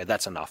no, okay,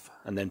 that's enough,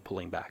 and then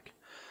pulling back.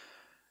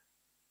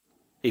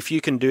 If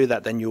you can do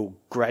that, then you'll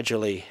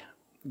gradually,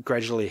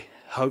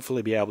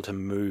 hopefully be able to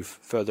move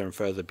further and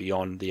further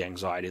beyond the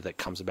anxiety that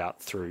comes about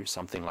through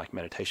something like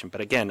meditation. But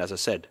again, as I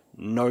said,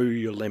 know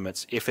your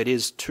limits. If it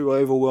is too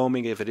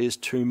overwhelming, if it is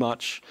too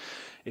much,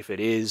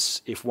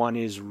 if one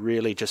is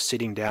really just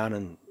sitting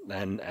down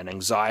and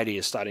anxiety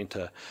is starting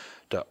to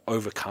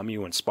overcome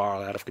you and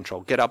spiral out of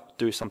control, get up,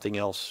 do something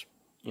else,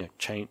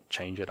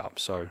 change it up.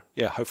 So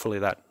yeah, hopefully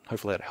that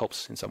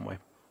helps in some way.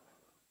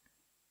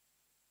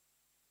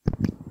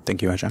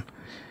 Thank you, Ajahn.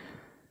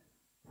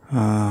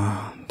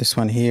 This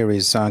one here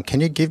is,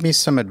 can you give me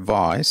some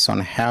advice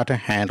on how to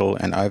handle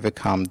and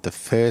overcome the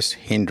first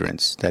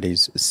hindrance, that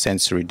is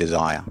sensory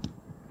desire?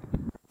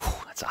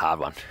 That's a hard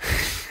one.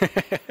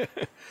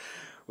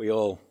 we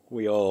all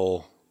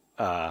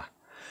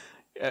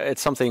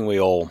it's something we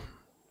all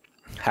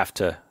have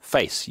to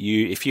face.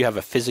 If you have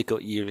a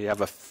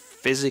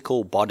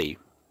physical body,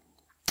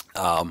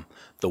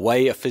 the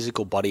way a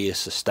physical body is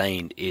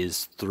sustained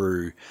is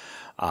through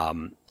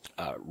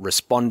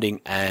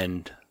responding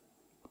and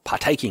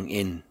partaking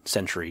in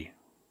sensory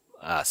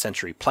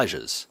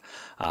pleasures.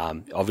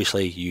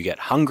 Obviously, you get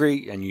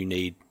hungry and you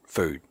need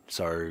food,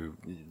 so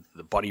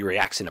the body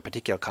reacts in a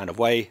particular kind of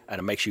way, and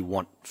it makes you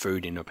want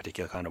food in a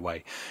particular kind of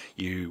way.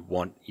 You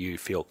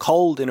feel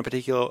cold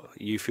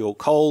you feel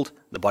cold,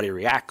 the body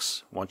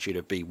reacts, wants you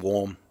to be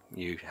warm,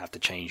 you have to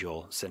change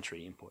your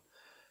sensory input.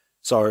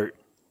 So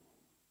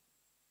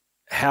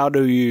how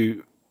do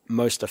you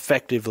most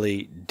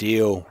effectively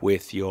deal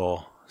with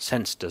your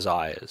sense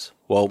desires?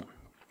 Well,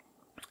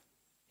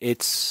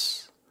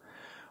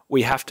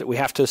 we have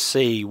to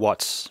see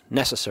what's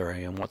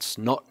necessary and what's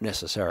not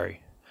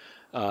necessary.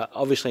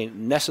 Obviously,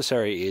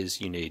 necessary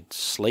is you need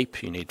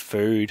sleep, you need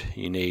food,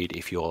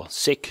 if you're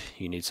sick,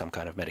 you need some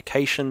kind of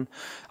medication,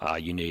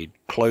 you need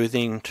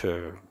clothing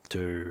to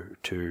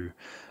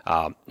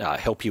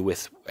help you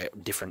with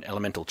different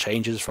elemental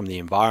changes from the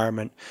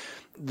environment.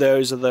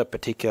 Those are the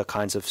particular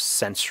kinds of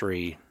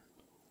sensory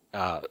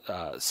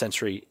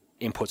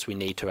inputs we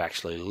need to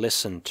actually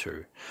listen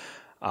to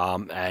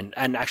and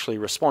actually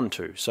respond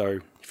to. So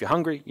if you're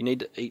hungry, you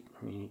need to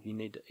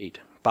eat.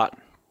 But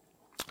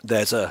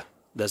there's a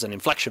there's an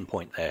inflection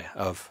point there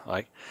of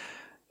like,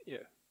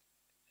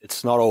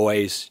 it's not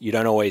always, you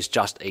don't always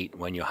just eat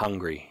when you're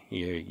hungry.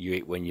 You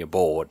eat when you're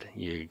bored.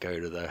 You go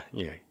to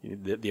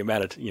the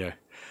amount of,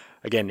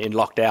 again, in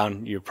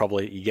lockdown, you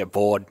get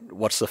bored.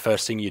 What's the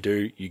first thing you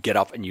do? You get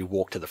up and you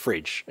walk to the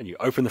fridge and you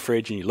open the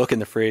fridge and you look in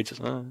the fridge.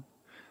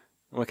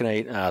 What can I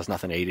eat? There's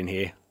nothing to eat in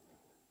here.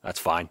 That's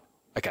fine.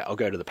 Okay, I'll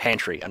go to the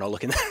pantry and I'll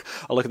look at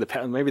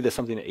the maybe there's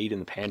something to eat in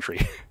the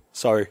pantry.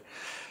 So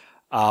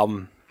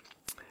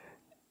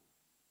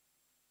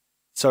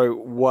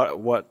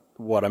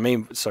what I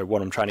mean, so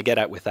what I'm trying to get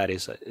at with that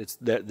is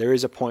there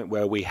is a point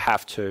where we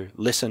have to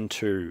listen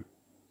to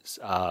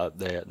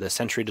the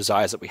sensory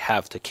desires that we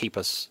have to keep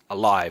us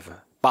alive,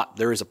 but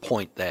there is a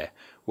point there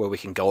where we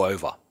can go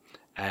over,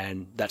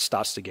 and that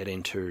starts to get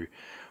into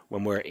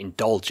when we're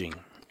indulging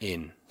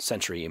in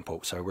sensory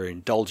input. So we're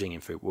indulging in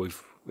food.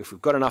 If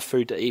we've got enough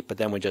food to eat, but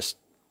then we're just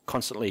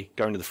constantly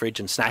going to the fridge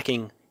and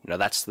snacking,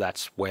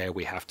 that's where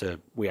we have to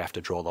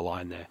draw the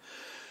line there.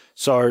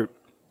 So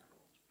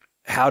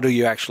how do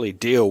you actually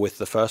deal with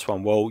the first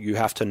one? Well, you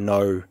have to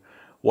know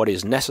what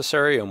is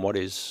necessary and what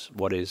is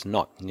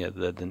not.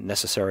 The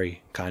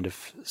necessary kind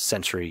of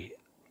sensory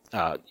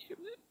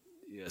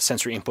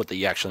input that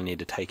you actually need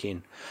to take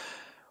in.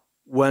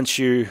 Once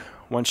you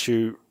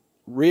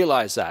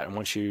realize that, and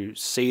once you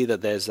see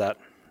that there's that,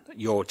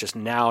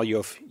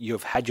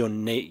 you've had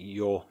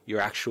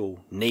your actual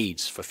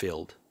needs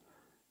fulfilled.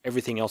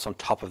 Everything else on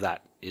top of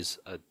that is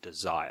a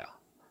desire.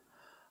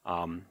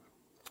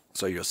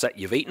 So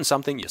you've eaten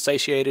something, you're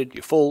satiated,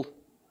 you're full,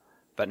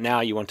 but now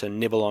you want to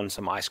nibble on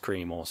some ice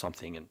cream or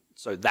something, and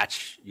so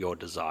that's your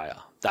desire.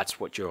 That's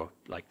what you're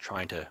like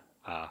trying to.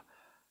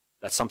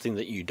 That's something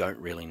that you don't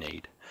really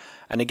need.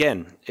 And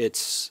again,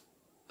 it's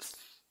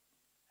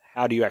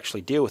how do you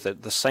actually deal with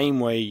it? The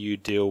same way you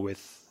deal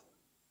with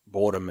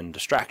boredom and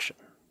distraction.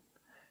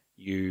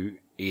 You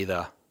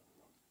either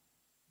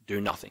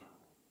do nothing.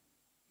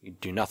 You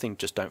do nothing.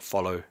 Just don't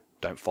follow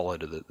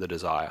to the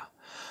desire.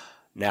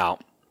 Now.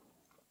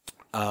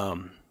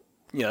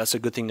 That's a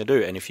good thing to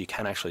do, and if you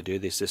can actually do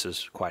this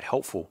is quite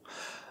helpful.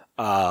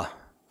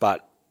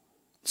 But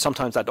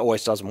sometimes that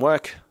always doesn't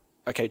work.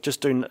 Okay, just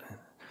do.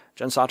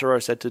 Ajahn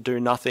Sadaro said to do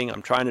nothing.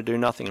 I'm trying to do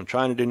nothing. I'm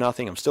trying to do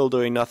nothing. I'm still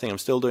doing nothing. I'm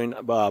still doing.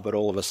 But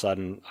all of a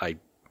sudden, I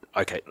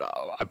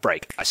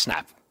break. I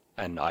snap,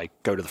 and I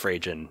go to the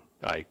fridge and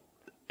I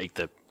eat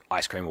the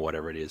ice cream or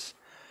whatever it is.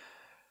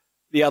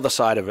 The other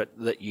side of it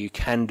that you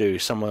can do,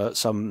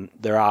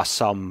 there are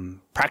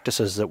some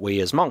practices that we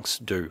as monks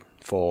do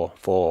for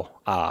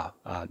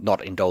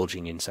not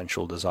indulging in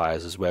sensual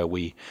desires, is where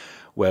we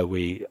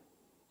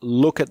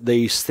look at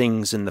these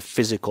things in the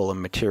physical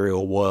and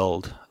material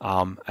world,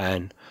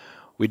 and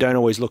we don't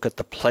always look at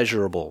the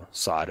pleasurable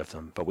side of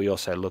them, but we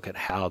also look at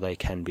how they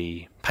can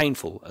be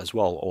painful as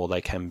well, or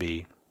they can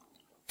be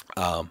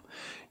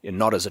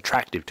not as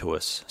attractive to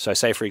us. So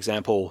say for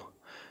example,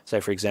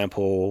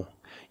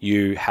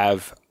 you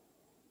have,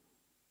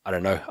 I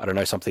don't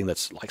know, something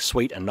that's like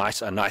sweet and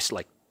nice, a nice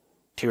like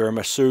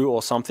tiramisu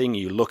or something.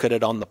 You look at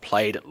it on the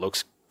plate, it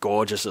looks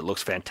gorgeous, it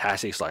looks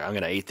fantastic. It's like, I'm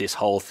going to eat this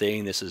whole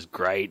thing. This is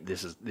great.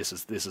 This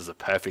is a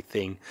perfect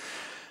thing.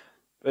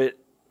 But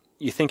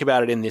you think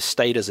about it in this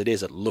state as it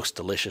is, it looks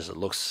delicious. It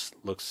looks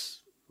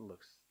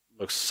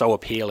so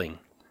appealing.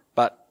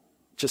 But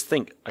just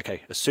think,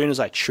 okay, as soon as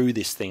I chew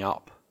this thing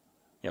up,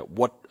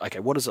 what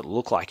does it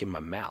look like in my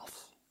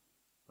mouth?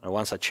 And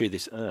once I chew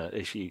this,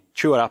 if you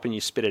chew it up and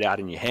you spit it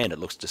out in your hand, it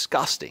looks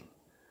disgusting.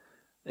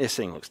 This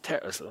thing looks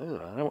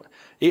terrible.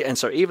 And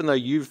so even though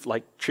you've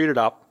like chewed it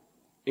up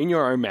in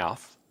your own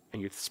mouth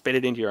and you spit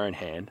it into your own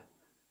hand,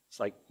 it's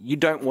like you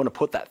don't want to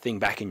put that thing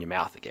back in your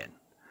mouth again.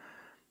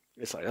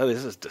 It's like, oh,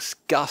 this is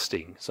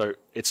disgusting. So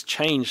it's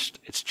changed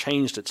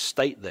its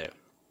state there.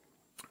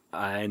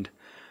 And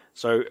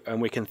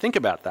we can think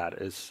about that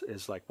as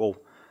like, well,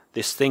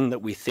 this thing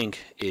that we think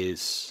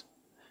is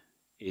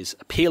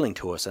appealing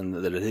to us, and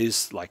that it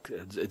is like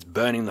it's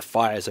burning the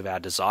fires of our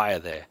desire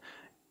there,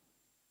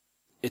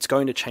 it's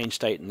going to change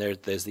state, and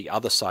there's the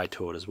other side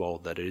to it as well,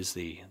 that there's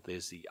the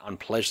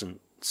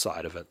unpleasant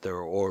side of it,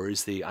 or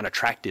is the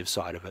unattractive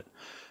side of it.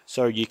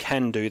 So you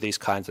can do these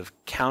kinds of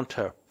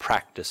counter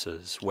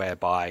practices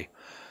whereby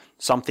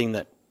something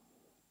that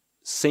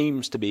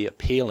seems to be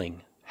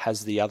appealing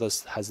has the other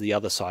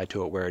side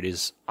to it where it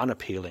is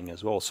unappealing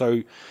as well.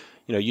 So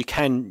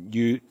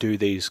you do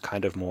these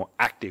kind of more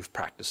active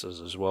practices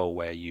as well,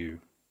 where you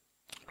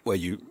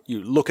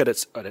look at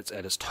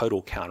its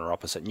total counter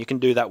opposite, and you can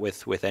do that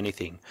with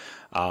anything.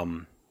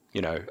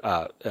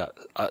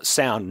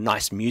 Sound,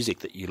 nice music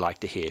that you like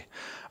to hear.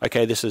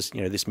 Okay,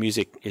 this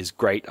music is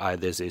great.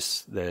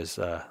 There's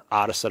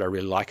artists that I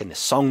really like, and this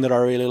song that I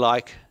really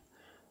like.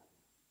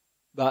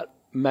 But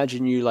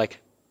imagine you like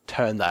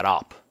turn that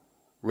up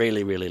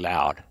really, really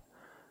loud,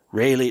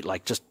 really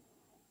like just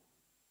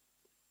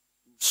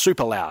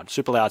super loud,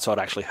 so it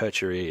actually hurts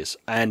your ears.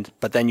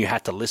 But then you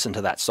had to listen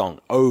to that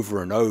song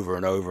over and over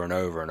and over and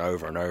over and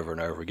over and over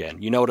and over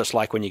again. You know what it's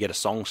like when you get a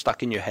song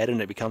stuck in your head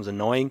and it becomes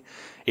annoying?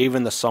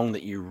 Even the song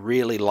that you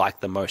really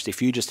like the most,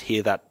 if you just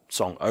hear that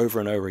song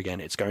over and over again,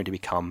 it's going to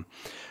become,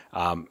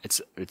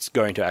 it's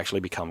going to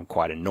actually become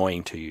quite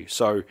annoying to you.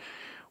 So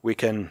we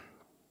can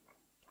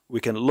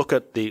look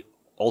at the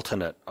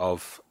alternate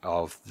of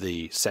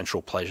the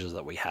central pleasures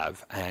that we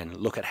have and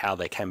look at how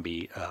they can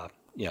be,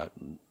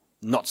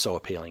 not so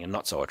appealing and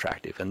not so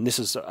attractive. And this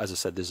is, as I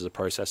said, this is a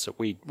process that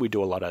we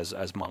do a lot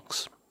as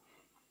monks.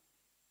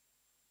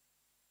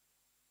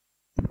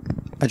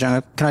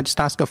 Ajahn, can I just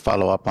ask a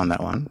follow-up on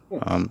that one?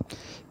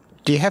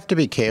 Do you have to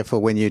be careful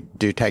when you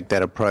do take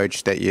that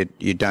approach that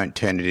you don't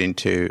turn it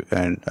into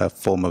a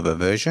form of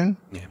aversion?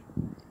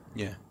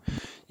 Yeah.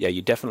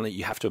 You definitely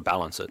have to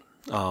balance it.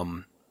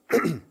 You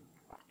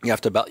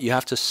have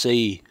to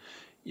see.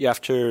 You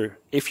have to,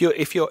 if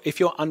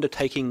you're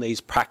undertaking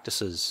these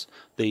practices,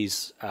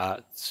 these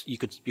you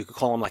could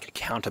call them like a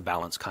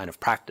counterbalance kind of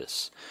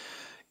practice.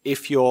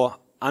 If you're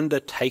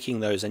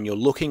undertaking those and you're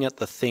looking at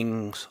the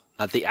things,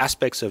 at the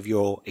aspects of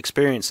your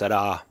experience that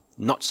are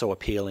not so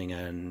appealing,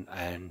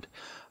 and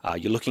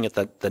you're looking at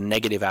the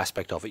negative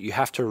aspect of it, you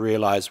have to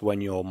realize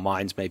when your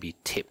mind's maybe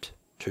tipped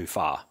too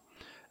far,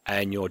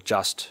 and you're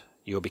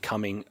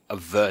becoming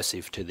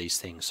aversive to these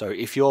things. So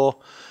if you're,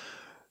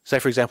 say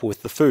for example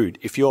with the food,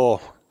 if you're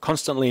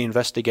constantly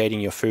investigating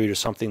your food as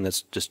something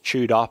that's just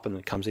chewed up and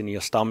it comes into your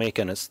stomach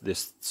and it's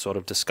this sort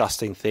of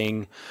disgusting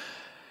thing,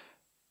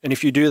 and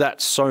if you do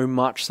that so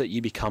much that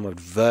you become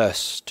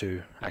averse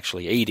to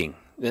actually eating,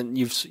 then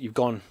you've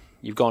gone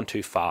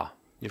too far.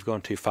 You've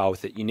gone too far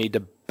with it. You need to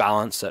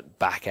balance it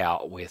back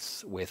out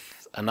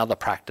with another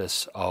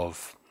practice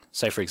of,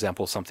 say for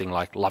example, something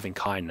like loving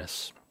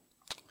kindness.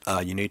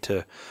 You need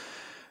to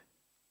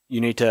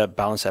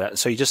balance that out.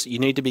 So you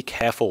need to be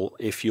careful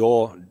if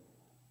you're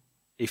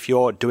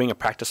doing a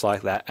practice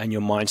like that and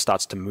your mind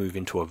starts to move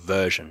into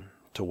aversion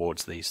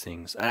towards these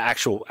things.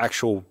 Actual,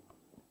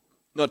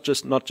 not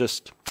just.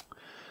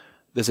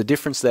 There's a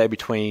difference there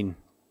between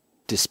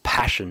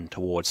dispassion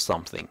towards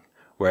something,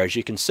 whereas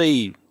you can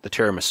see the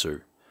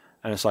tiramisu,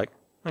 and it's like,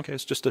 okay,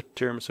 it's just a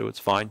tiramisu, it's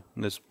fine.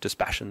 And there's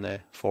dispassion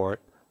there for it,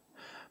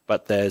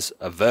 but there's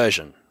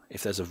aversion.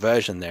 If there's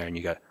aversion there, and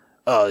you go,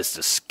 oh, this is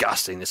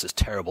disgusting, this is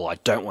terrible, I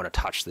don't want to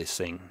touch this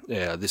thing.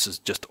 Yeah, this is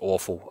just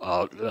awful.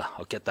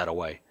 I'll get that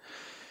away.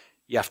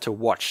 You have to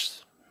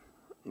watch.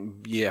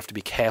 You have to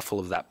be careful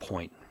of that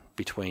point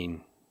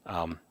between.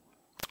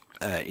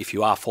 If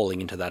you are falling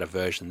into that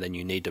aversion, then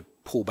you need to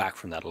pull back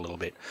from that a little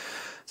bit.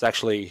 It's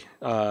actually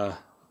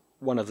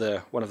one of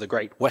the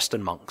great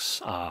Western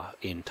monks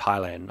in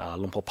Thailand,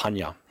 Lumpur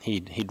Panya.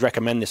 He'd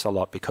recommend this a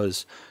lot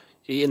because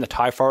in the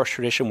Thai forest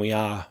tradition, we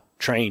are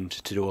trained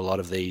to do a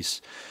lot of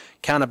these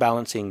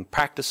counterbalancing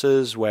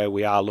practices where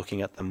we are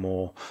looking at the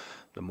more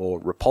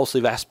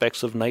repulsive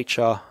aspects of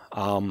nature.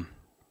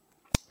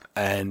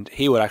 And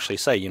he would actually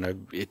say,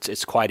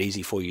 it's quite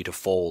easy for you to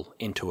fall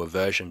into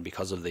aversion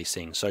because of these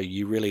things. So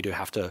you really do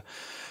have to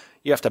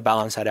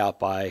balance that out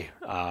by,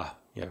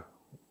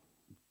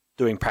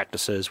 doing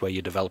practices where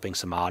you're developing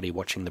samadhi,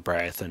 watching the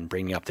breath, and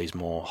bringing up these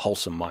more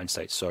wholesome mind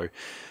states. So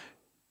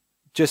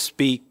just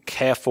be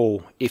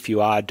careful if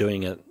you are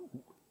doing it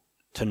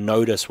to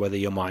notice whether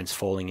your mind's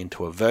falling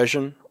into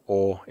aversion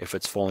or if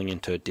it's falling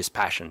into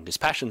dispassion.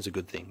 Dispassion's a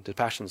good thing.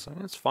 Dispassion's,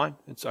 it's fine.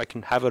 I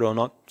can have it or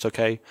not. It's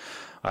okay.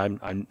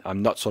 I'm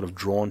not sort of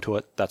drawn to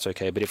it. That's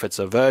okay. But if it's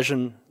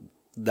aversion,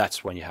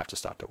 that's when you have to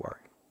start to worry.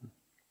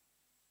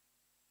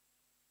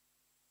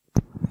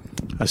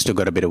 I've still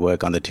got a bit of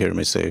work on the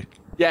tiramisu.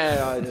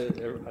 Yeah, I think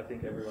everybody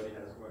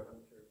has work on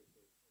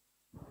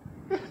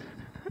the tiramisu.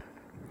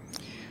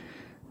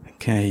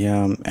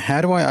 Okay,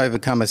 how do I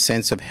overcome a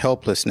sense of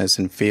helplessness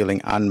and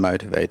feeling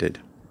unmotivated?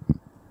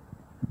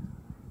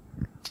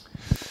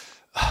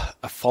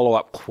 A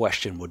follow-up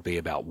question would be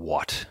about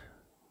what?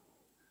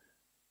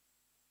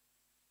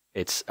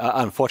 It's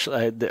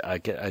unfortunately,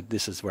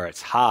 this is where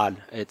it's hard.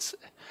 It's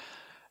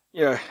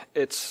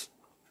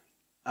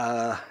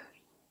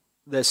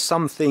there's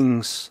some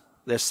things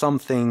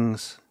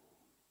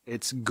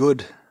it's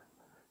good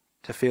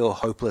to feel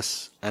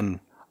hopeless and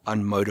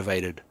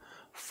unmotivated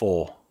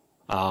for.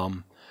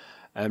 And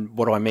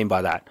what do I mean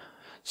by that?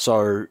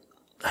 So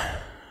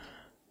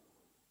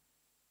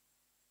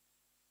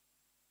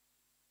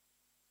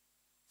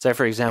say,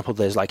 for example,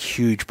 there's like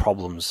huge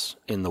problems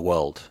in the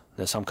world.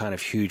 There's some kind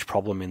of huge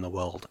problem in the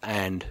world,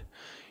 and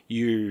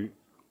you're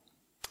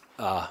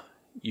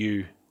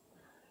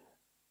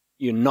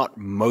not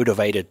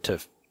motivated to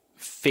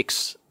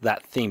fix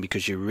that thing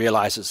because you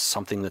realize it's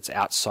something that's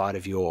outside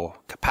of your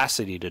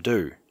capacity to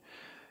do.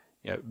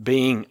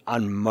 Being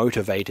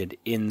unmotivated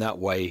in that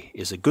way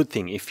is a good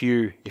thing. If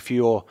you're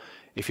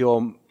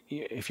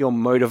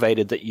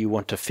motivated that you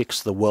want to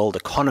fix the world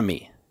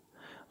economy,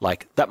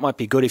 like that might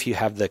be good if you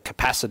have the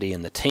capacity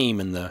and the team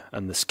and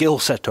the skill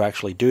set to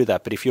actually do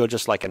that. But if you're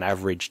just like an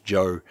average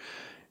Joe,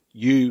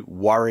 you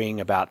worrying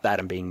about that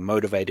and being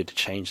motivated to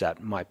change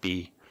that might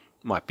be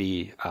you might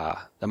be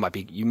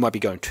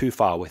going too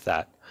far with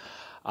that.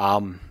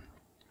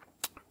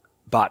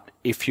 But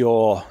if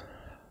you're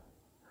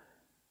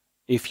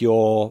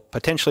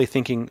potentially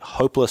thinking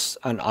hopeless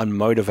and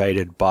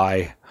unmotivated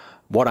by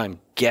what I'm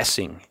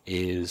guessing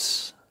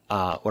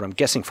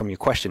from your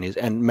question is,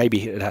 and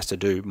maybe it has to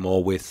do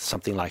more with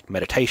something like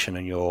meditation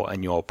and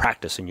your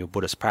practice and your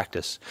Buddhist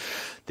practice,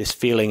 this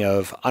feeling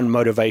of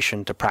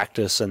unmotivation to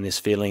practice and this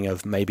feeling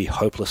of maybe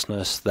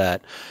hopelessness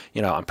that,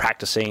 I'm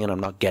practicing and I'm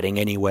not getting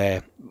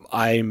anywhere.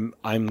 I'm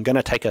going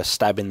to take a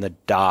stab in the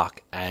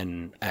dark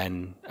and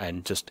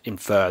just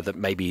infer that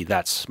maybe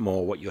that's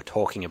more what you're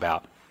talking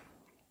about.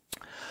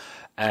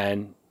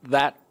 And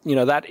that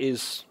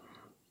is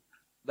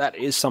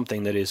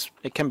something that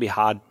it can be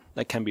hard.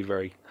 That can be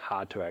very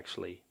hard to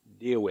actually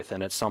deal with,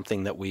 and it's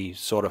something that we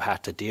sort of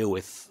have to deal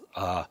with.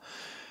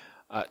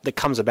 That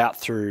comes about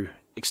through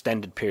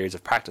extended periods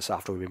of practice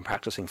after we've been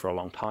practicing for a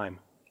long time.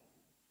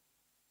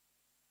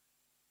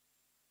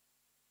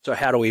 So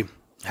how do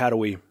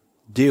we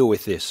deal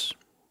with this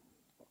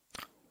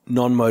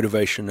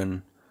non-motivation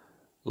and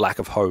lack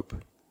of hope?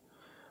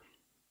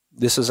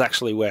 This is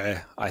actually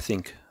where I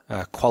think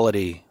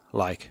quality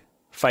like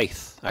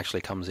faith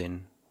actually comes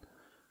in.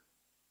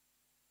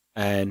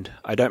 And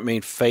I don't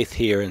mean faith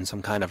here in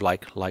some kind of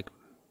like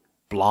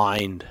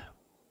blind,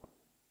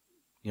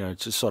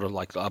 just sort of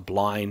like a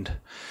blind,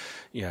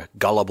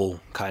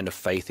 gullible kind of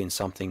faith in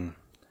something,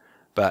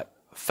 but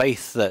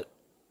faith that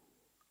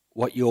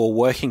what you're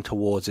working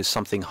towards is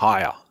something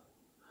higher.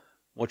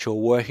 What you're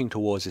working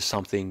towards is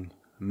something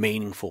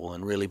meaningful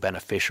and really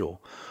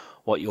beneficial.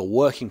 What you're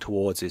working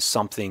towards is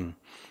something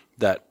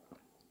that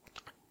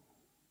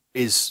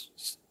is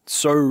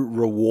so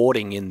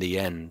rewarding in the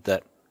end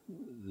that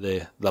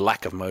the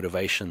lack of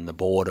motivation, the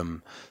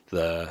boredom,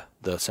 the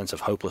sense of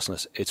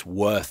hopelessness, it's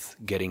worth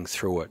getting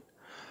through it.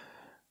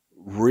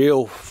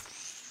 Real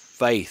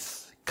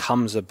faith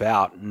comes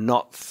about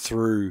not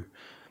through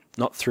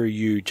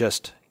you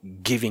just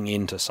giving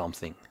in to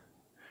something.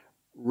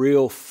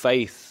 Real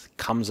faith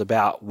comes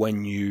about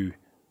when you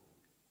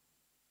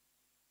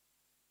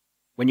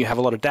have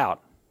a lot of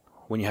doubt.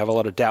 When you have a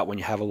lot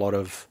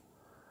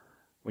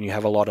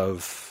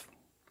of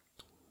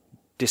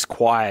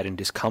disquiet and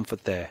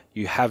discomfort there.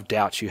 You have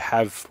doubts, you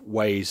have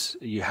ways,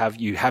 you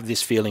have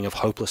this feeling of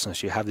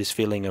hopelessness, you have this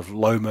feeling of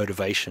low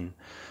motivation.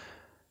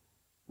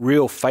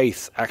 Real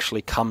faith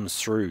actually comes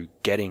through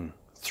getting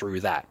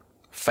through that,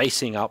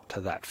 facing up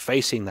to that,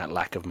 facing that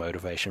lack of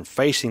motivation,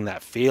 facing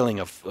that feeling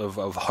of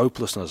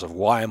hopelessness of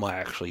why am I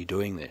actually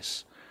doing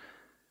this?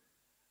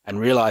 And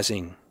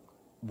realizing,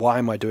 why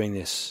am I doing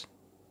this?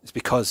 It's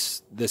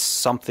because there's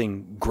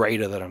something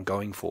greater that I'm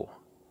going for.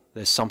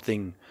 There's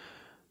something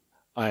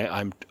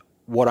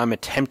what I'm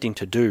attempting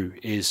to do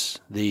is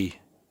the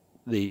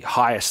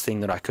highest thing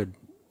that I could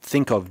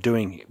think of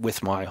doing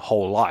with my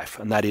whole life,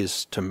 and that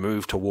is to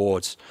move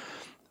towards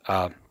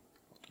a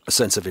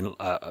sense of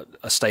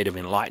a state of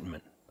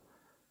enlightenment.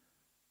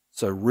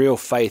 So real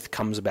faith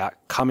comes about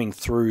coming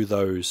through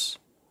those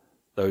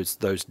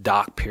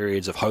dark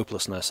periods of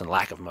hopelessness and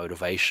lack of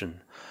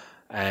motivation,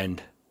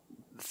 and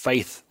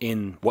faith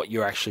in what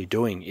you're actually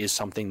doing is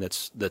something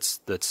that's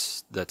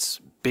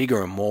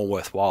bigger and more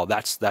worthwhile.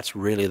 That's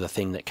really the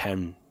thing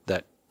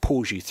that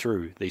pulls you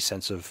through the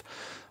sense of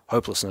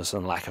hopelessness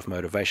and lack of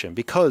motivation,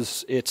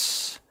 because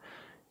it's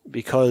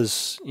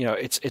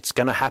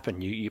going to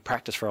happen. You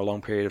practice for a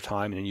long period of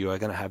time and you are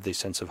going to have this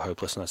sense of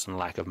hopelessness and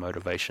lack of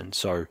motivation.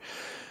 So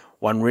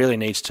one really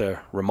needs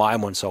to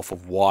remind oneself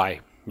of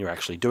why you're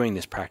actually doing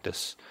this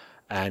practice,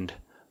 and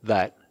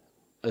that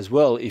as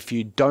well, if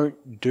you don't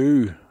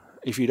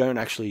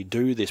actually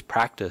do this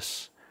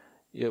practice,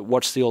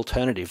 what's the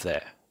alternative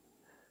there?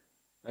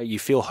 You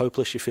feel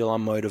hopeless, you feel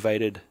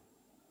unmotivated.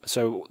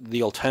 So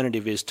the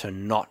alternative is to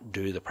not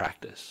do the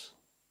practice.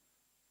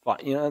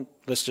 But,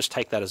 let's just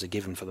take that as a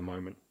given for the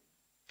moment.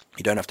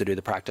 You don't have to do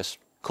the practice.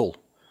 Cool.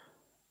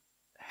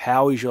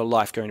 How is your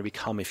life going to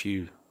become if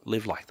you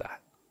live like that?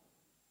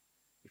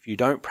 If you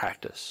don't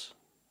practice,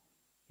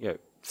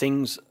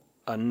 things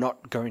are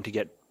not going to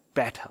get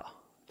better.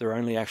 They're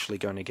only actually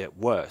going to get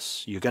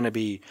worse. You're going to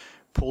be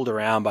pulled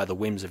around by the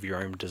whims of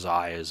your own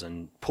desires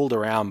and pulled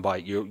around by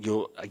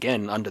you're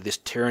again under this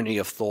tyranny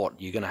of thought.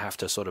 You're going to have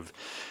to sort of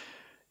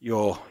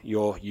you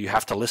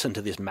have to listen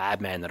to this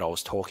madman that I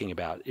was talking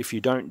about. If you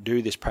don't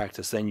do this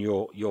practice, then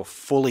you're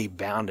fully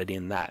bounded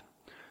in that.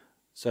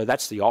 So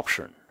that's the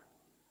option.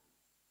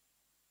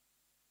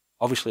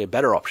 Obviously, a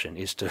better option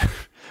is to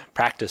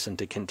practice and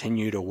to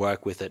continue to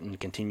work with it and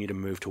continue to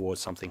move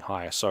towards something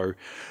higher. So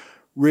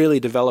really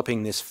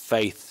developing this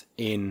faith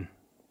in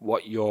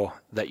that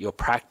your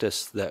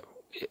practice, that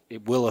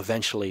it will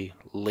eventually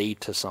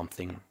lead to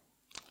something,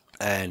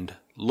 and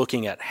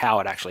looking at how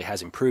it actually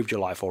has improved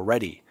your life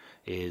already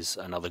is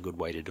another good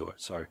way to do it.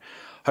 So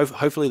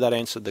hopefully that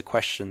answered the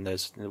question. There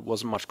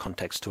wasn't much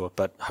context to it,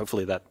 but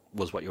hopefully that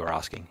was what you were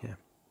asking. Yeah.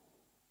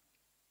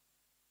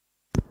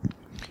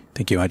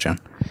 Thank you, Ajahn.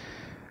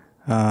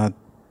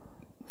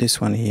 This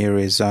one here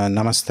is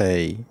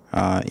Namaste.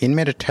 In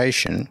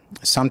meditation,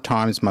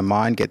 sometimes my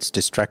mind gets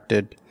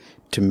distracted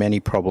to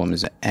many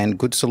problems and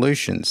good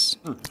solutions.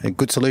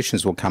 Good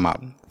solutions will come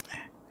up.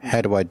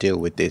 How do I deal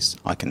with this?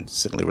 I can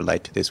certainly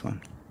relate to this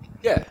one.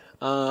 Yeah.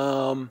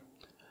 That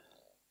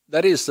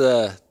is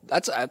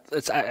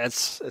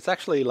it's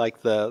actually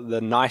like the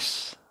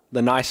nice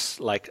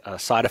like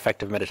side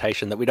effect of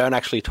meditation that we don't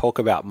actually talk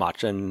about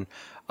much, and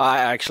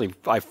I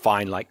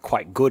find like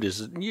quite good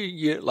is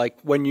you like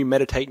when you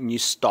meditate and you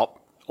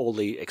stop all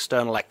the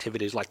external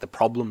activities like the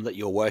problem that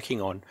you're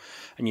working on,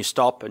 and you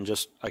stop and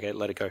just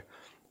let it go.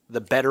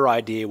 The better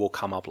idea will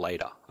come up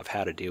later of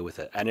how to deal with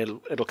it, and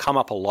it'll come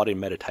up a lot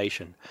in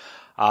meditation.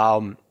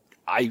 I'll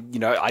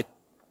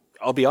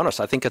be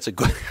honest. I think it's a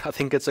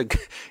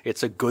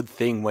good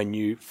thing when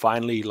you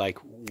finally like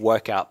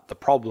work out the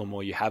problem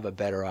or you have a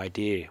better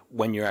idea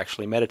when you're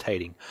actually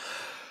meditating.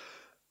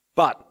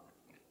 But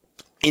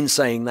in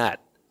saying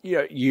that,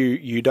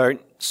 you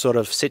don't sort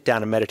of sit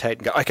down and meditate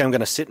and go, okay, I'm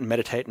going to sit and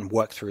meditate and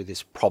work through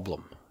this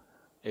problem.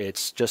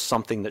 It's just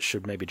something that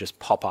should maybe just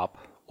pop up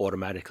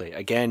automatically.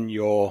 Again,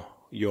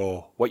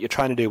 what you're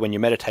trying to do when you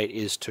meditate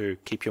is to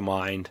keep your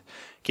mind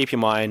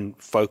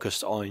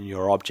focused on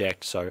your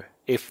object. So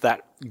if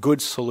that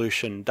good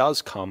solution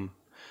does come,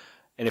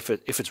 and if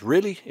it's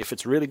really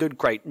good,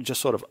 great, just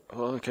sort of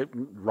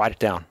write it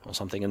down or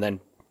something, and then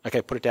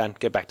put it down,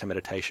 get back to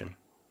meditation.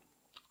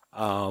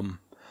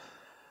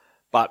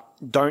 But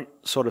don't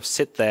sort of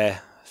sit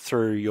there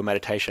through your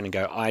meditation and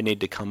go, I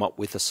need to come up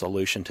with a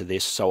solution to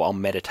this, so I'll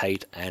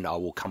meditate and I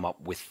will come up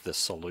with the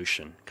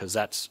solution. Because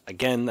that's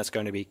going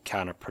to be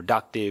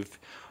counterproductive.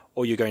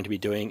 All you're going to be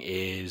doing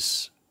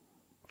is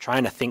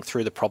trying to think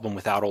through the problem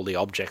without all the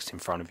objects in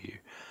front of you.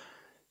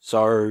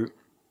 So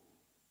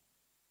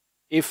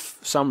if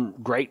some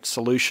great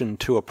solution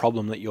to a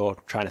problem that you're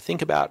trying to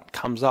think about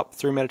comes up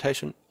through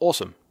meditation,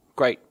 awesome,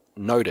 great,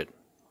 note it,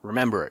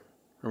 remember it.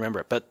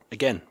 But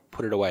again,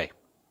 put it away.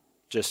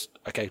 Just,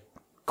 okay,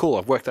 cool,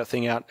 I've worked that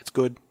thing out, it's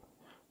good.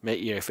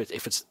 If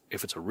it's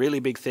a really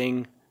big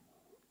thing,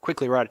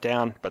 quickly write it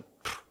down, but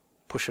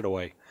push it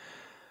away.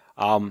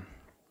 And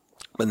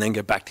then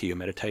get back to your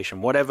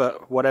meditation.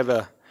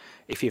 Whatever.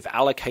 If you've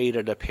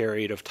allocated a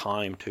period of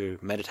time to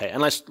meditate,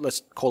 and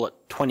let's call it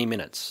 20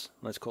 minutes.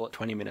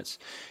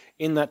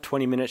 In that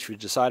 20 minutes, you've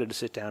decided to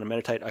sit down and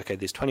meditate. Okay,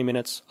 there's 20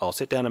 minutes. I'll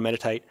sit down and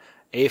meditate.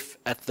 If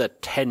at the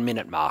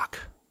 10-minute mark,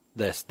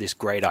 this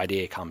great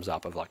idea comes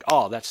up of like,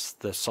 oh, that's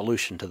the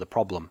solution to the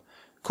problem.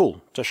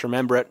 Cool, just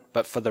remember it.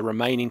 But for the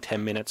remaining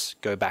 10 minutes,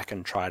 go back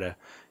and try to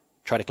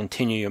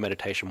continue your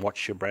meditation.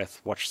 Watch your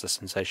breath. Watch the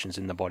sensations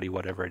in the body,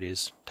 whatever it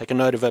is. Take a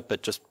note of it,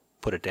 but just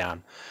put it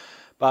down.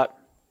 But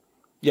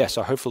yeah,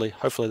 so hopefully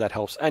that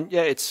helps. And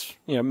yeah, it's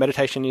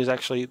meditation is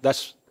actually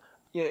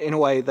in a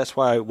way that's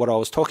why what I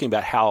was talking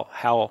about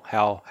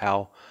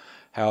how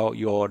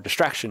your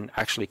distraction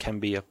actually can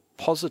be a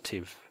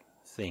positive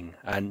thing,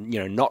 and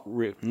not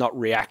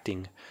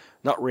reacting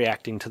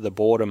to the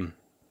boredom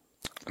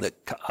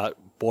that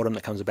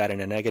comes about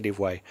in a negative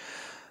way.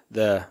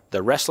 The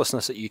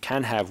restlessness that you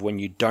can have when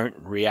you don't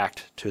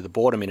react to the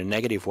boredom in a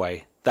negative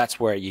way,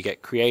 that's where you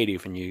get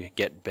creative and you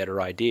get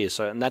better ideas.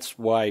 And that's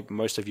why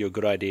most of your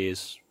good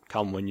ideas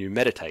come when you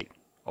meditate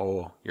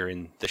or you're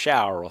in the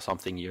shower or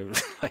something.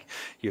 You've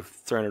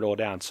thrown it all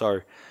down.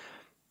 So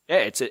yeah,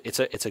 it's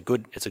a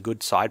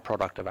good side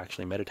product of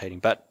actually meditating.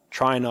 But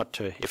try not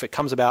to, if it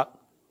comes about,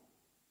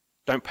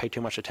 don't pay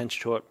too much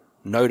attention to it.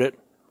 Note it.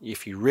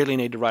 If you really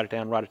need to write it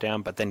down,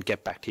 but then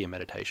get back to your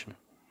meditation.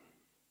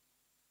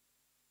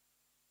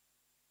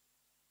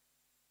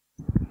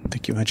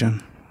 Thank you,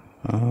 Ajahn.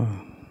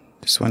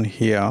 This one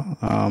here,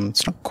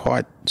 it's not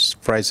quite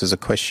phrased as a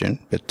question,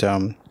 but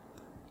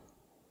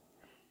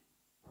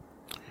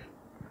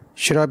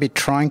should I be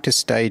trying to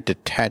stay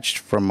detached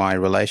from my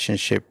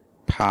relationship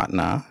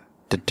partner?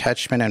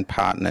 Detachment and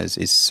partners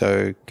is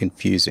so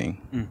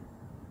confusing.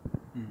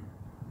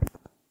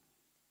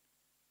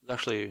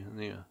 Actually,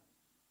 the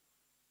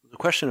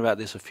question about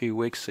this a few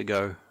weeks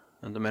ago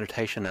in the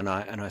meditation, and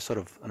I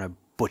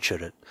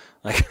butchered it.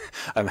 Like,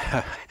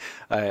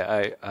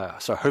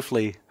 so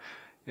hopefully,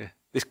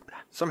 this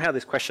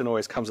question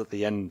always comes at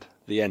the end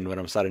when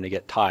I'm starting to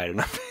get tired,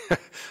 and I've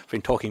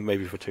been talking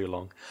maybe for too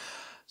long.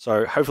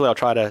 So hopefully, I'll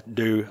try to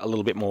do a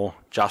little bit more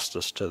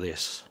justice to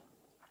this.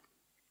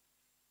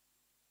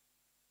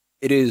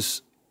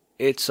 It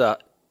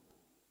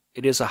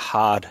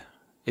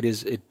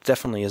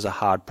definitely is a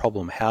hard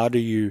problem. How do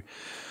you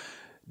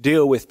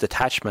deal with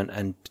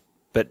detachment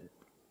but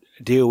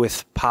deal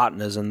with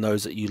partners and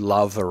those that you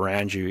love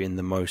around you in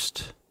the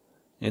most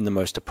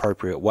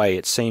appropriate way?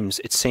 It seems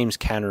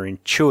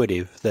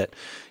counterintuitive that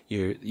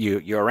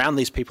you're around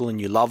these people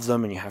and you love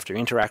them and you have to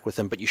interact with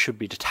them, but you should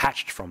be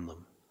detached from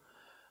them.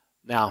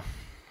 Now,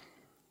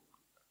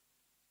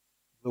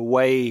 the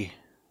way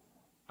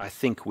I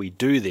think we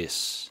do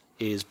this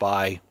is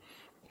by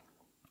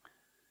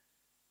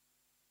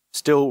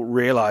still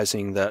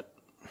realizing that,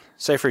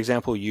 say for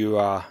example, you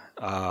have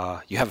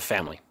a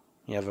family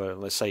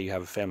let's say you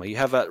have a family. You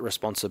have a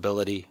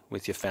responsibility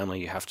with your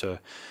family. You have to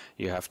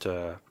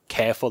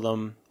care for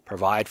them,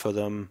 provide for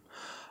them,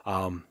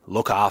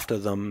 look after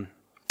them.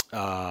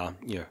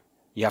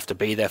 You have to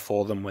be there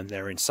for them when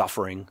they're in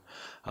suffering.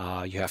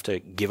 You have to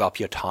give up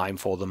your time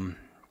for them.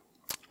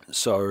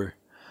 So,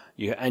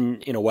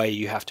 and in a way,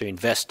 you have to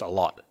invest a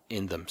lot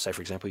in them. Say,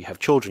 for example, you have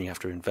children. You have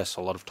to invest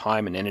a lot of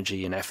time and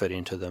energy and effort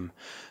into them.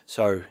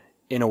 So,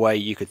 in a way,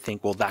 you could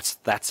think, well, that's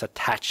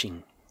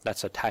attaching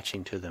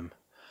to them.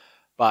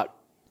 But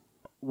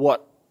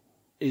what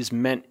is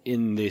meant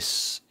in the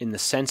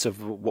sense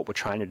of what we're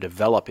trying to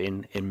develop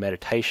in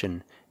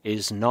meditation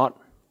is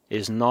not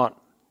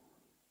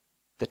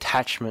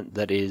detachment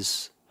that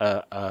is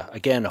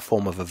again a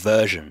form of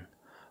aversion,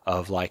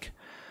 of like,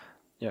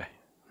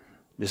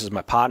 this is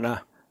my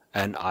partner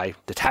and I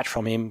detach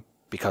from him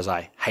because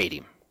I hate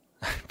him.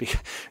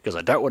 Because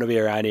I don't want to be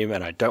around him,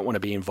 and I don't want to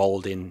be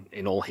involved in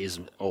all his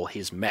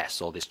mess,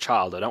 or this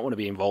child. I don't want to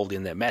be involved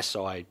in their mess,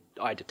 so I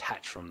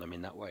detach from them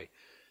in that way.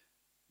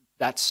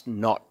 That's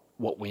not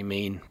what we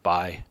mean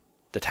by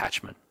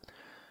detachment.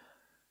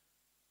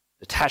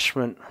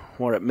 Detachment,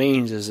 what it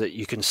means is that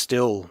you can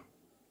still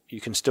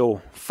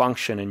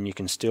function, and you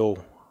can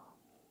still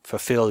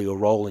fulfill your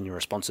role and your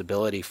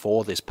responsibility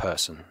for this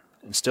person,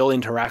 and still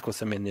interact with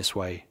them in this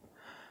way,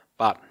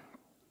 but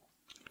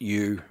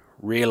you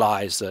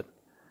realize that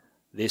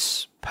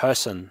this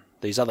person,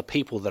 these other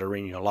people that are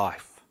in your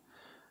life,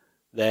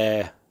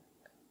 their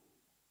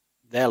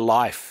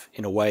life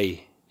in a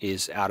way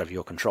is out of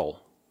your control.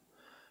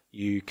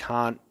 You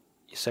can't,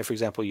 say for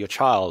example, your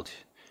child,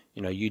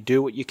 you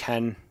do what you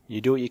can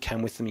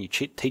with them, you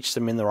teach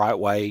them in the right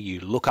way, you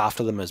look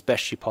after them as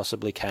best you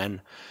possibly can,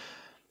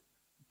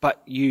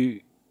 but you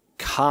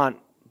can't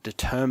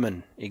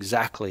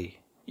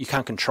you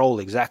can't control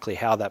exactly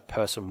how that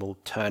person will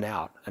turn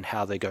out, and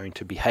how they're going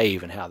to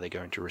behave, and how they're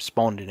going to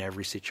respond in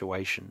every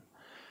situation.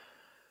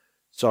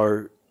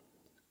 So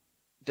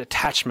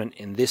detachment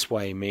in this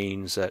way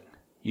means that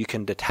you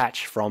can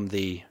detach from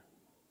the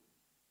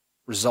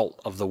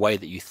result of the way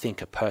that you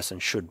think a person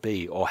should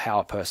be, or how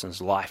a person's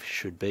life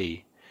should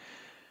be.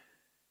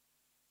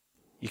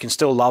 You can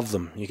still love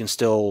them, you can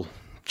still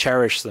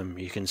cherish them,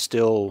 you can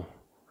still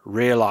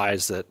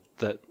realize that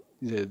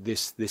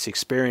this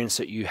experience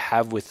that you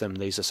have with them,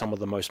 these are some of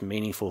the most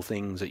meaningful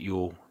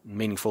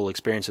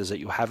experiences that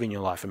you have in your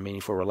life, and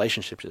meaningful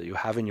relationships that you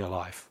have in your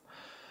life.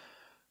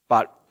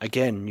 But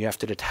again, you have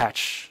to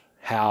detach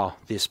how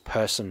this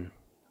person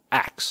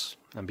acts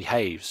and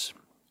behaves.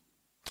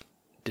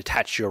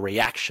 Detach your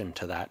reaction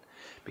to that,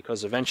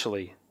 because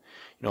eventually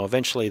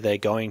they're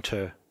going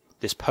to,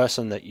 this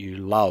person that you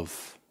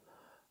love,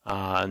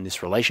 and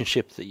this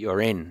relationship that you're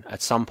in,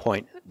 at some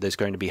point there's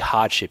going to be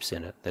hardships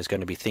in it. There's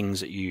going to be things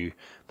that you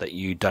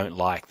don't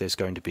like. You're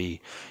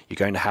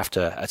going to have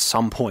to at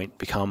some point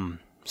become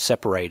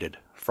separated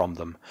from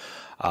them.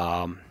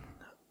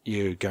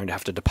 You're going to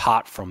have to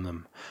depart from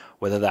them,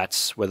 whether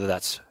that's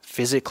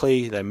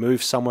physically, they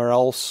move somewhere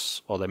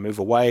else, or they move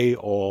away,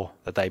 or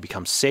that they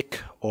become sick,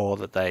 or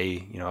that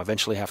they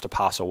eventually have to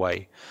pass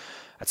away.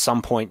 At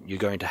some point you're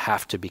going to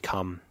have to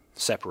become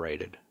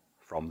separated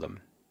from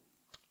them.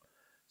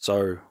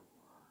 So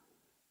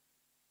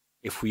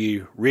if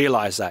you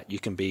realize that, you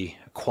can be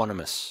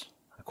equanimous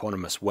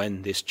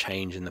when this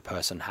change in the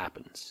person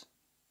happens,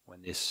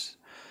 when this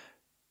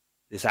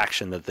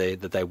action that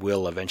they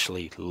will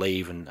eventually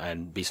leave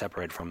and be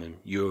separated from them,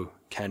 you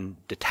can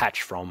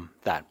detach from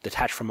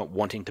it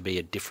wanting to be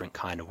a different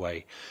kind of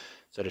way.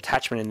 So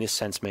detachment in this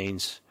sense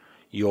means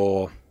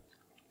you're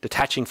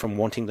detaching from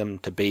wanting them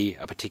to be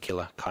a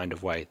particular kind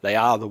of way. They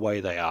are the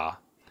way they are,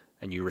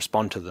 and you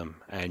respond to them,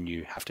 and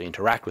you have to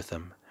interact with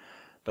them.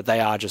 But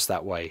they are just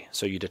that way.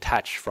 So you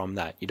detach from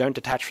that. You don't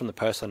detach from the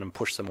person and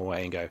push them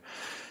away and go,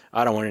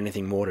 I don't want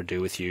anything more to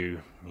do with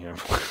you.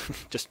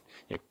 Just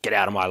get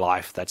out of my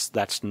life.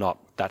 That's not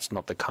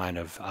the kind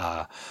of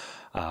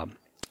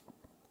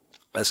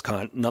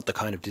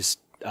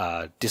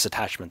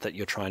disattachment that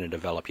you're trying to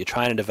develop. You're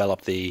trying to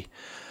develop the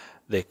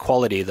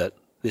quality that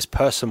this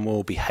person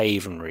will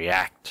behave and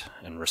react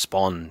and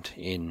respond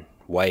in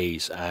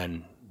ways,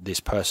 and this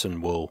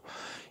person will,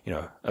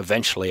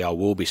 eventually I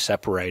will be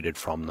separated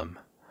from them.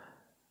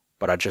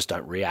 But I just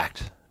don't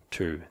react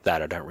to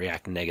that. I don't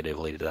react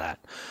negatively to that.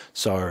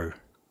 So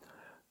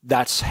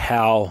that's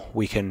how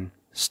we can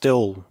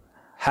still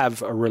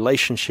have a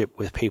relationship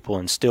with people,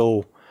 and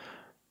still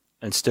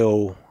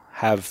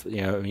have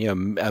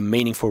a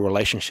meaningful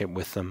relationship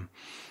with them,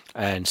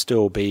 and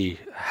still do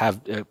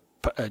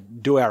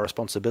our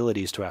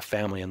responsibilities to our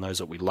family and those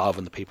that we love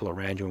and the people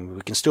around you. And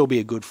we can still be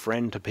a good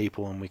friend to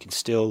people, and we can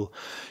still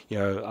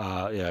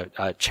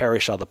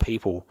cherish other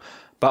people,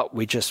 but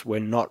we're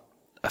not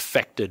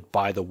affected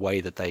by the way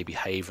that they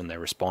behave and they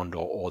respond,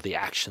 or the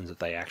actions that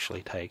they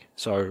actually take.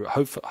 So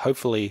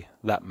hopefully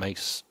that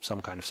makes some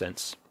kind of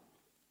sense.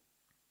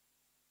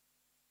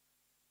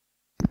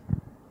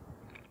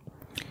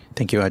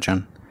 Thank you,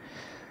 Ajahn.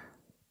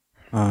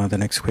 The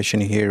next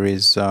question here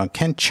is,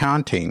 can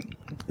chanting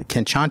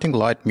can chanting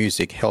light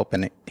music help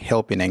in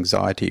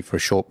anxiety for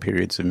short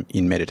periods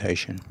in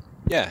meditation?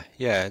 Yeah.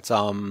 It's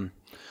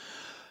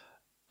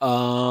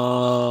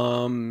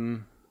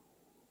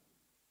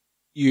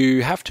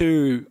you have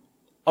to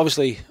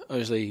obviously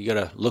you got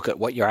to look at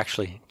what you're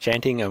actually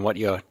chanting and what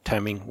you're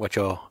terming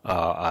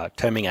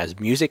as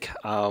music.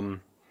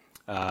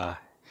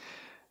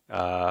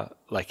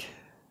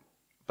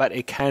 But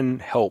it can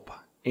help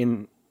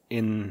in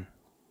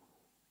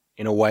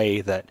a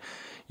way that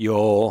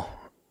you're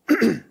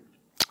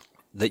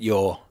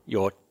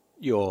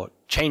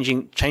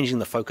changing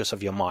the focus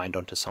of your mind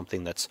onto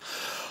something that's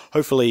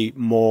hopefully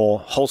more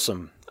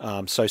wholesome.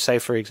 So, say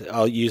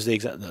I'll use the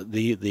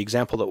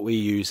example that we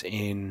use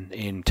in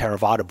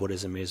Theravada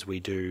Buddhism is we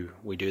do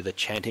the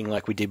chanting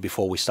like we did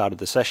before we started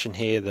the session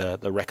here,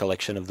 the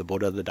recollection of the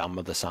Buddha, the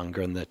Dhamma, the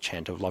Sangha, and the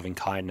chant of loving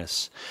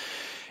kindness.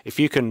 If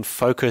you can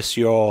focus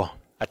your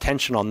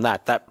attention on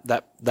that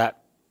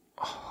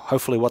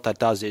hopefully what that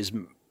does is,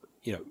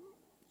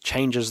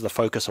 changes the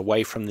focus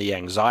away from the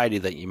anxiety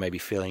that you may be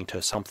feeling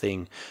to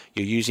something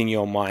you're using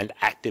your mind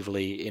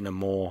actively in a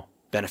more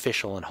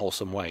beneficial and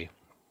wholesome way.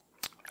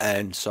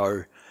 And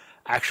so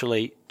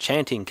actually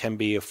chanting can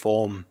be a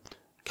form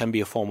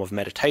of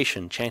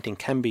meditation. Chanting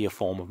can be a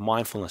form of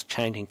mindfulness.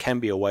 Chanting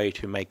can be a way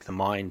to make the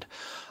mind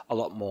a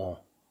lot more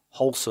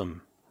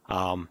wholesome.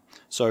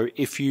 So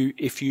if you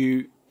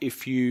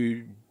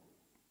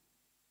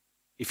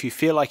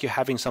feel like you're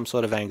having some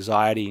sort of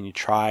anxiety and you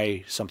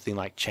try something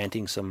like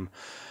chanting some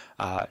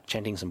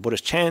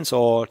Buddhist chants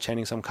or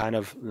chanting some kind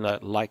of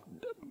like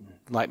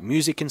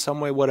music in some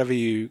way, whatever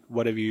you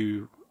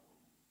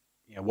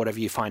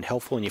find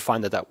helpful, and you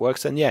find that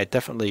works, then yeah,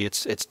 definitely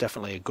it's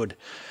definitely a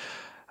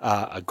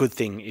good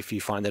thing if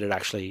you find that it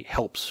actually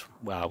helps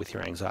with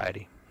your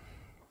anxiety.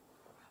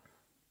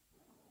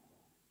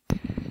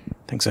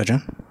 Thanks,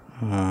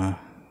 Ajahn.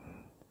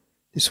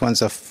 This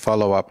one's a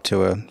follow-up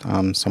to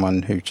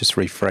someone who just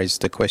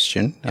rephrased the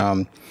question.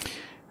 I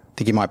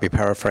think he might be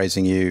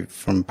paraphrasing you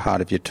from part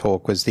of your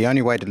talk. Was the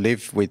only way to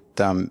live with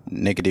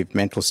negative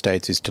mental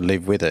states is to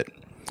live with it.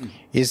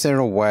 Is there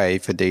a way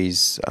for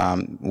these,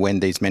 when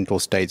these mental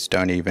states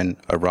don't even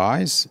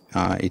arise,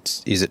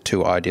 is it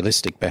too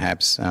idealistic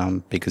perhaps,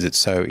 because it's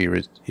so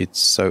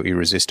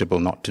irresistible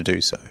not to do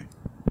so?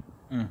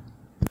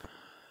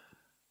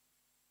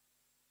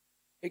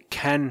 It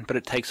can, but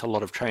it takes a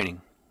lot of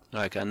training.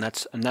 And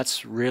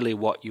that's really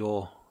what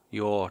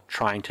you're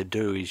trying to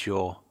do, is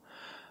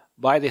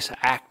by this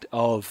act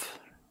of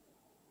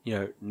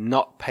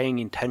not paying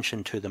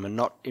attention to them and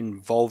not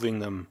involving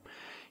them,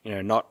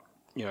 not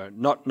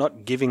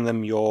giving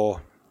them your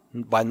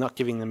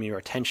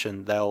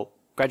attention, they'll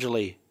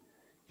gradually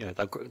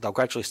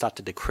start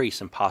to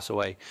decrease and pass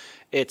away.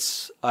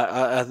 It's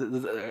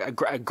a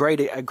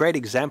great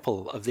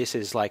example of this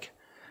is like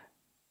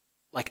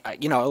when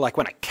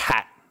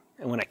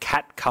a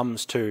cat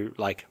comes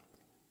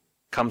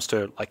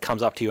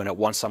up to you and it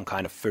wants some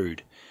kind of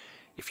food.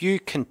 If you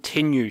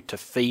continue to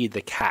feed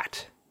the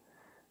cat's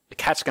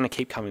going to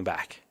keep coming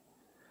back.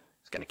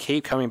 It's going to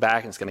keep coming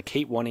back, and it's going to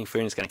keep wanting food,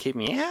 and it's going to keep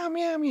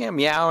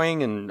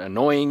meowing and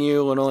annoying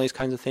you and all these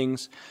kinds of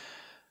things.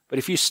 But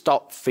if you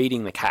stop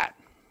feeding the cat,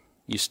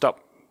 you stop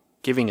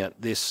giving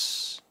it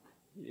the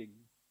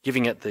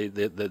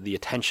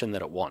attention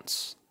that it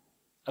wants,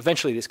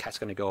 eventually this cat's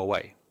going to go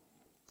away.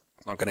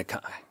 It's not going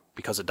to,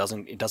 because it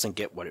doesn't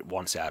get what it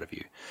wants out of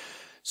you.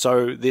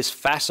 So this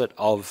facet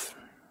of,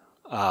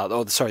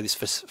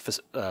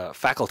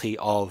 faculty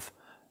of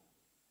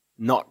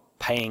not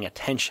paying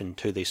attention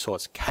to these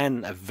thoughts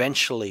can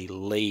eventually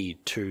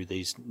lead to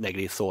these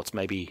negative thoughts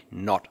maybe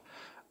not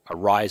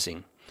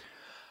arising.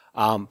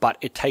 But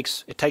it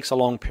takes a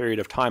long period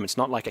of time. It's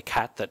not like a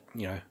cat that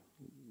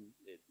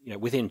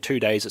within 2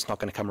 days it's not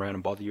going to come around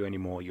and bother you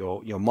anymore.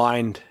 Your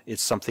mind is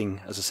something,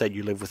 as I said,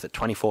 you live with it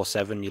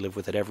 24/7. You live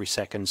with it every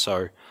second.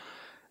 So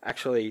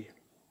actually,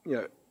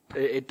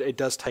 it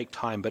does take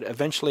time, but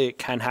eventually it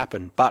can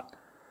happen. But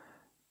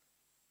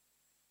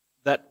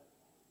that,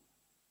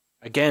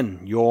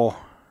 again,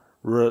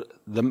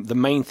 the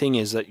main thing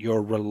is that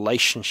your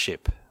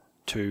relationship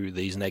to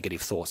these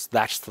negative thoughts,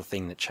 that's the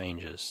thing that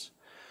changes.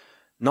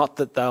 Not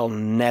that they'll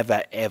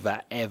never,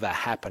 ever, ever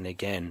happen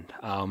again.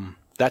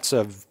 That's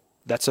a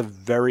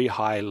very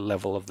high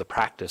level of the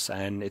practice,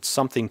 and it's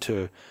something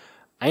to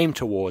aim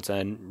towards.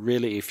 And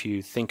really, if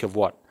you think of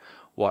what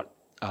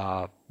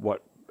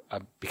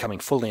becoming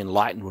fully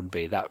enlightened would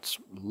be, that's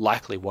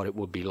likely what it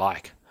would be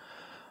like.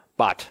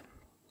 But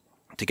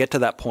to get to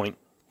that point,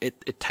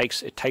 it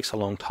takes a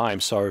long time.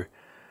 So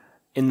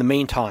in the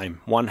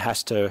meantime, one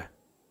has to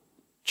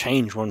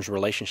change one's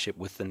relationship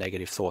with the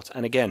negative thoughts.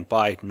 And again,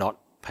 by not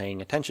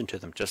paying attention to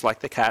them, just like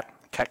the cat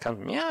comes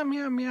meow,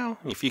 meow, meow.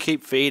 If you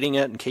keep feeding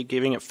it and keep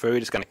giving it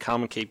food, it's going to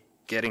come and keep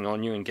getting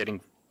on you and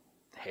getting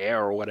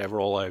hair or whatever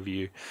all over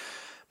you.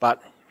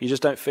 But if you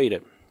just don't feed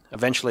it,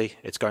 eventually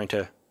it's going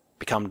to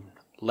become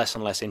less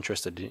and less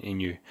interested in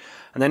you.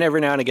 And then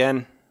every now and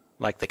again,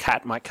 like the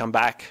cat might come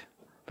back,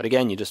 but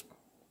again, you just,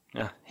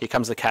 here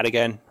comes the cat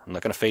again. I'm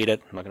not going to feed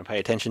it. I'm not going to pay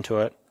attention to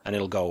it, and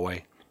it'll go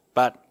away.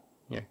 But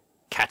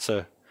cats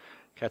are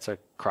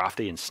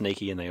crafty and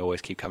sneaky, and they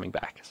always keep coming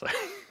back. So.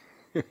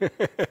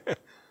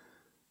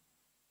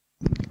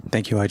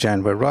 Thank you,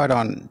 Ajahn. We're right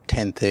on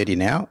 10:30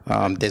 now.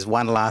 There's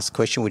one last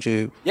question. Would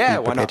you be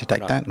prepared to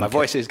take that? My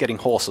voice is getting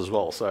hoarse as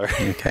well, so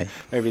okay.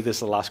 Maybe this is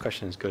the last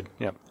question is good.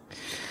 Yep.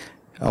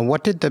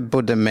 What did the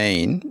Buddha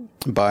mean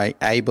by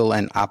able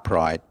and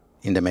upright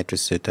in the Metta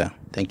Sutta?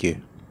 Thank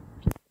you.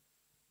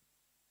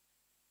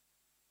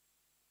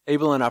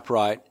 Able and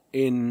upright,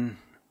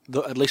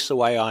 at least the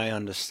way I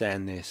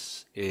understand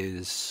this,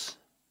 is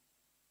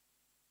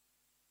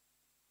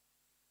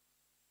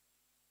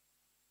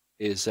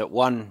that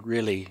one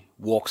really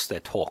walks their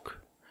talk.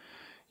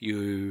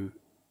 From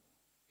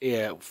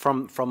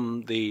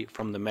the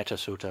Metta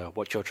Sutta,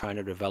 what you're trying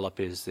to develop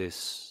is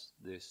this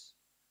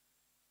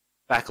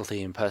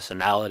faculty and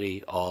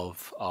personality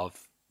of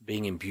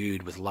being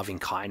imbued with loving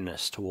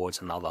kindness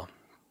towards another.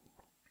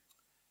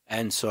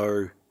 And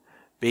so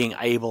being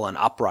able and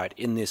upright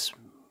in this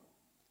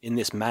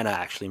manner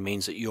actually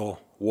means that you're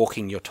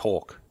walking your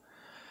talk,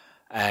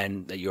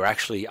 and that you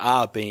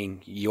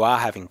are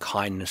having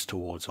kindness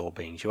towards all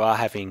beings. You are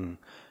having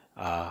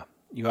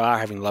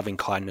loving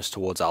kindness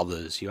towards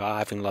others. You are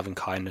having loving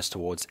kindness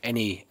towards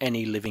any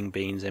living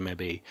beings there may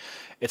be.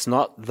 It's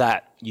not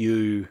that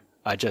you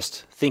are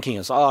just thinking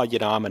as,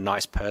 I'm a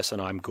nice person,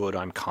 I'm good,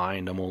 I'm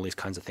kind, I'm all these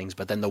kinds of things,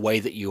 but then the way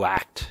that you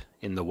act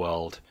in the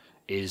world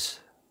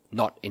is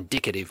not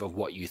indicative of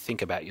what you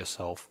think about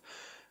yourself.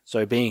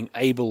 So being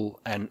able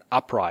and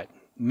upright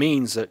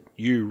means that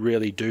you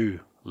really do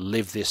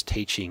live this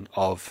teaching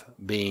of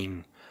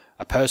being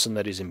a person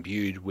that is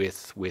imbued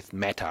with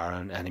metta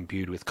and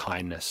imbued with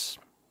kindness.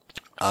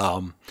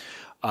 My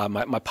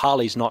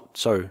Pali's not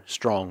so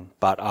strong,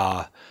 but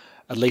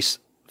at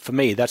least for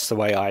me, that's the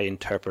way I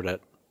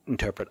interpret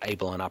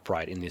able and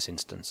upright in this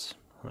instance.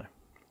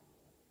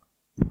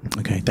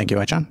 Okay, thank you,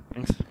 Ajahn.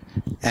 Thanks.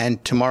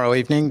 And tomorrow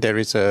evening there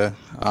is a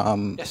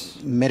Yes.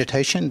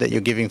 meditation that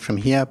you're giving from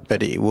here,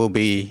 but it will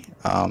be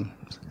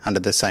under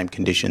the same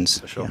conditions.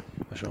 For sure.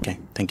 Okay,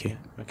 thank you.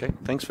 Okay,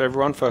 thanks for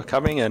everyone for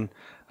coming, and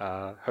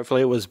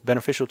hopefully it was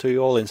beneficial to you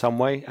all in some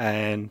way.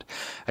 And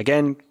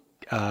again,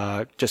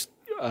 just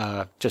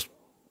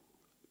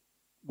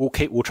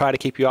we'll try to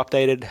keep you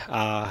updated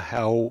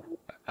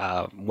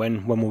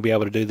when we'll be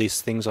able to do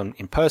these things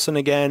in person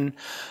again.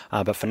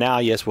 But for now,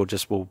 yes,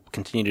 we'll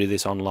continue to do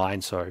this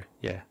online. So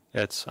yeah,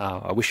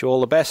 I wish you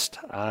all the best,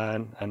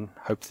 and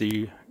hope that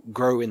you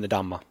grow in the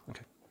Dhamma.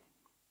 Okay.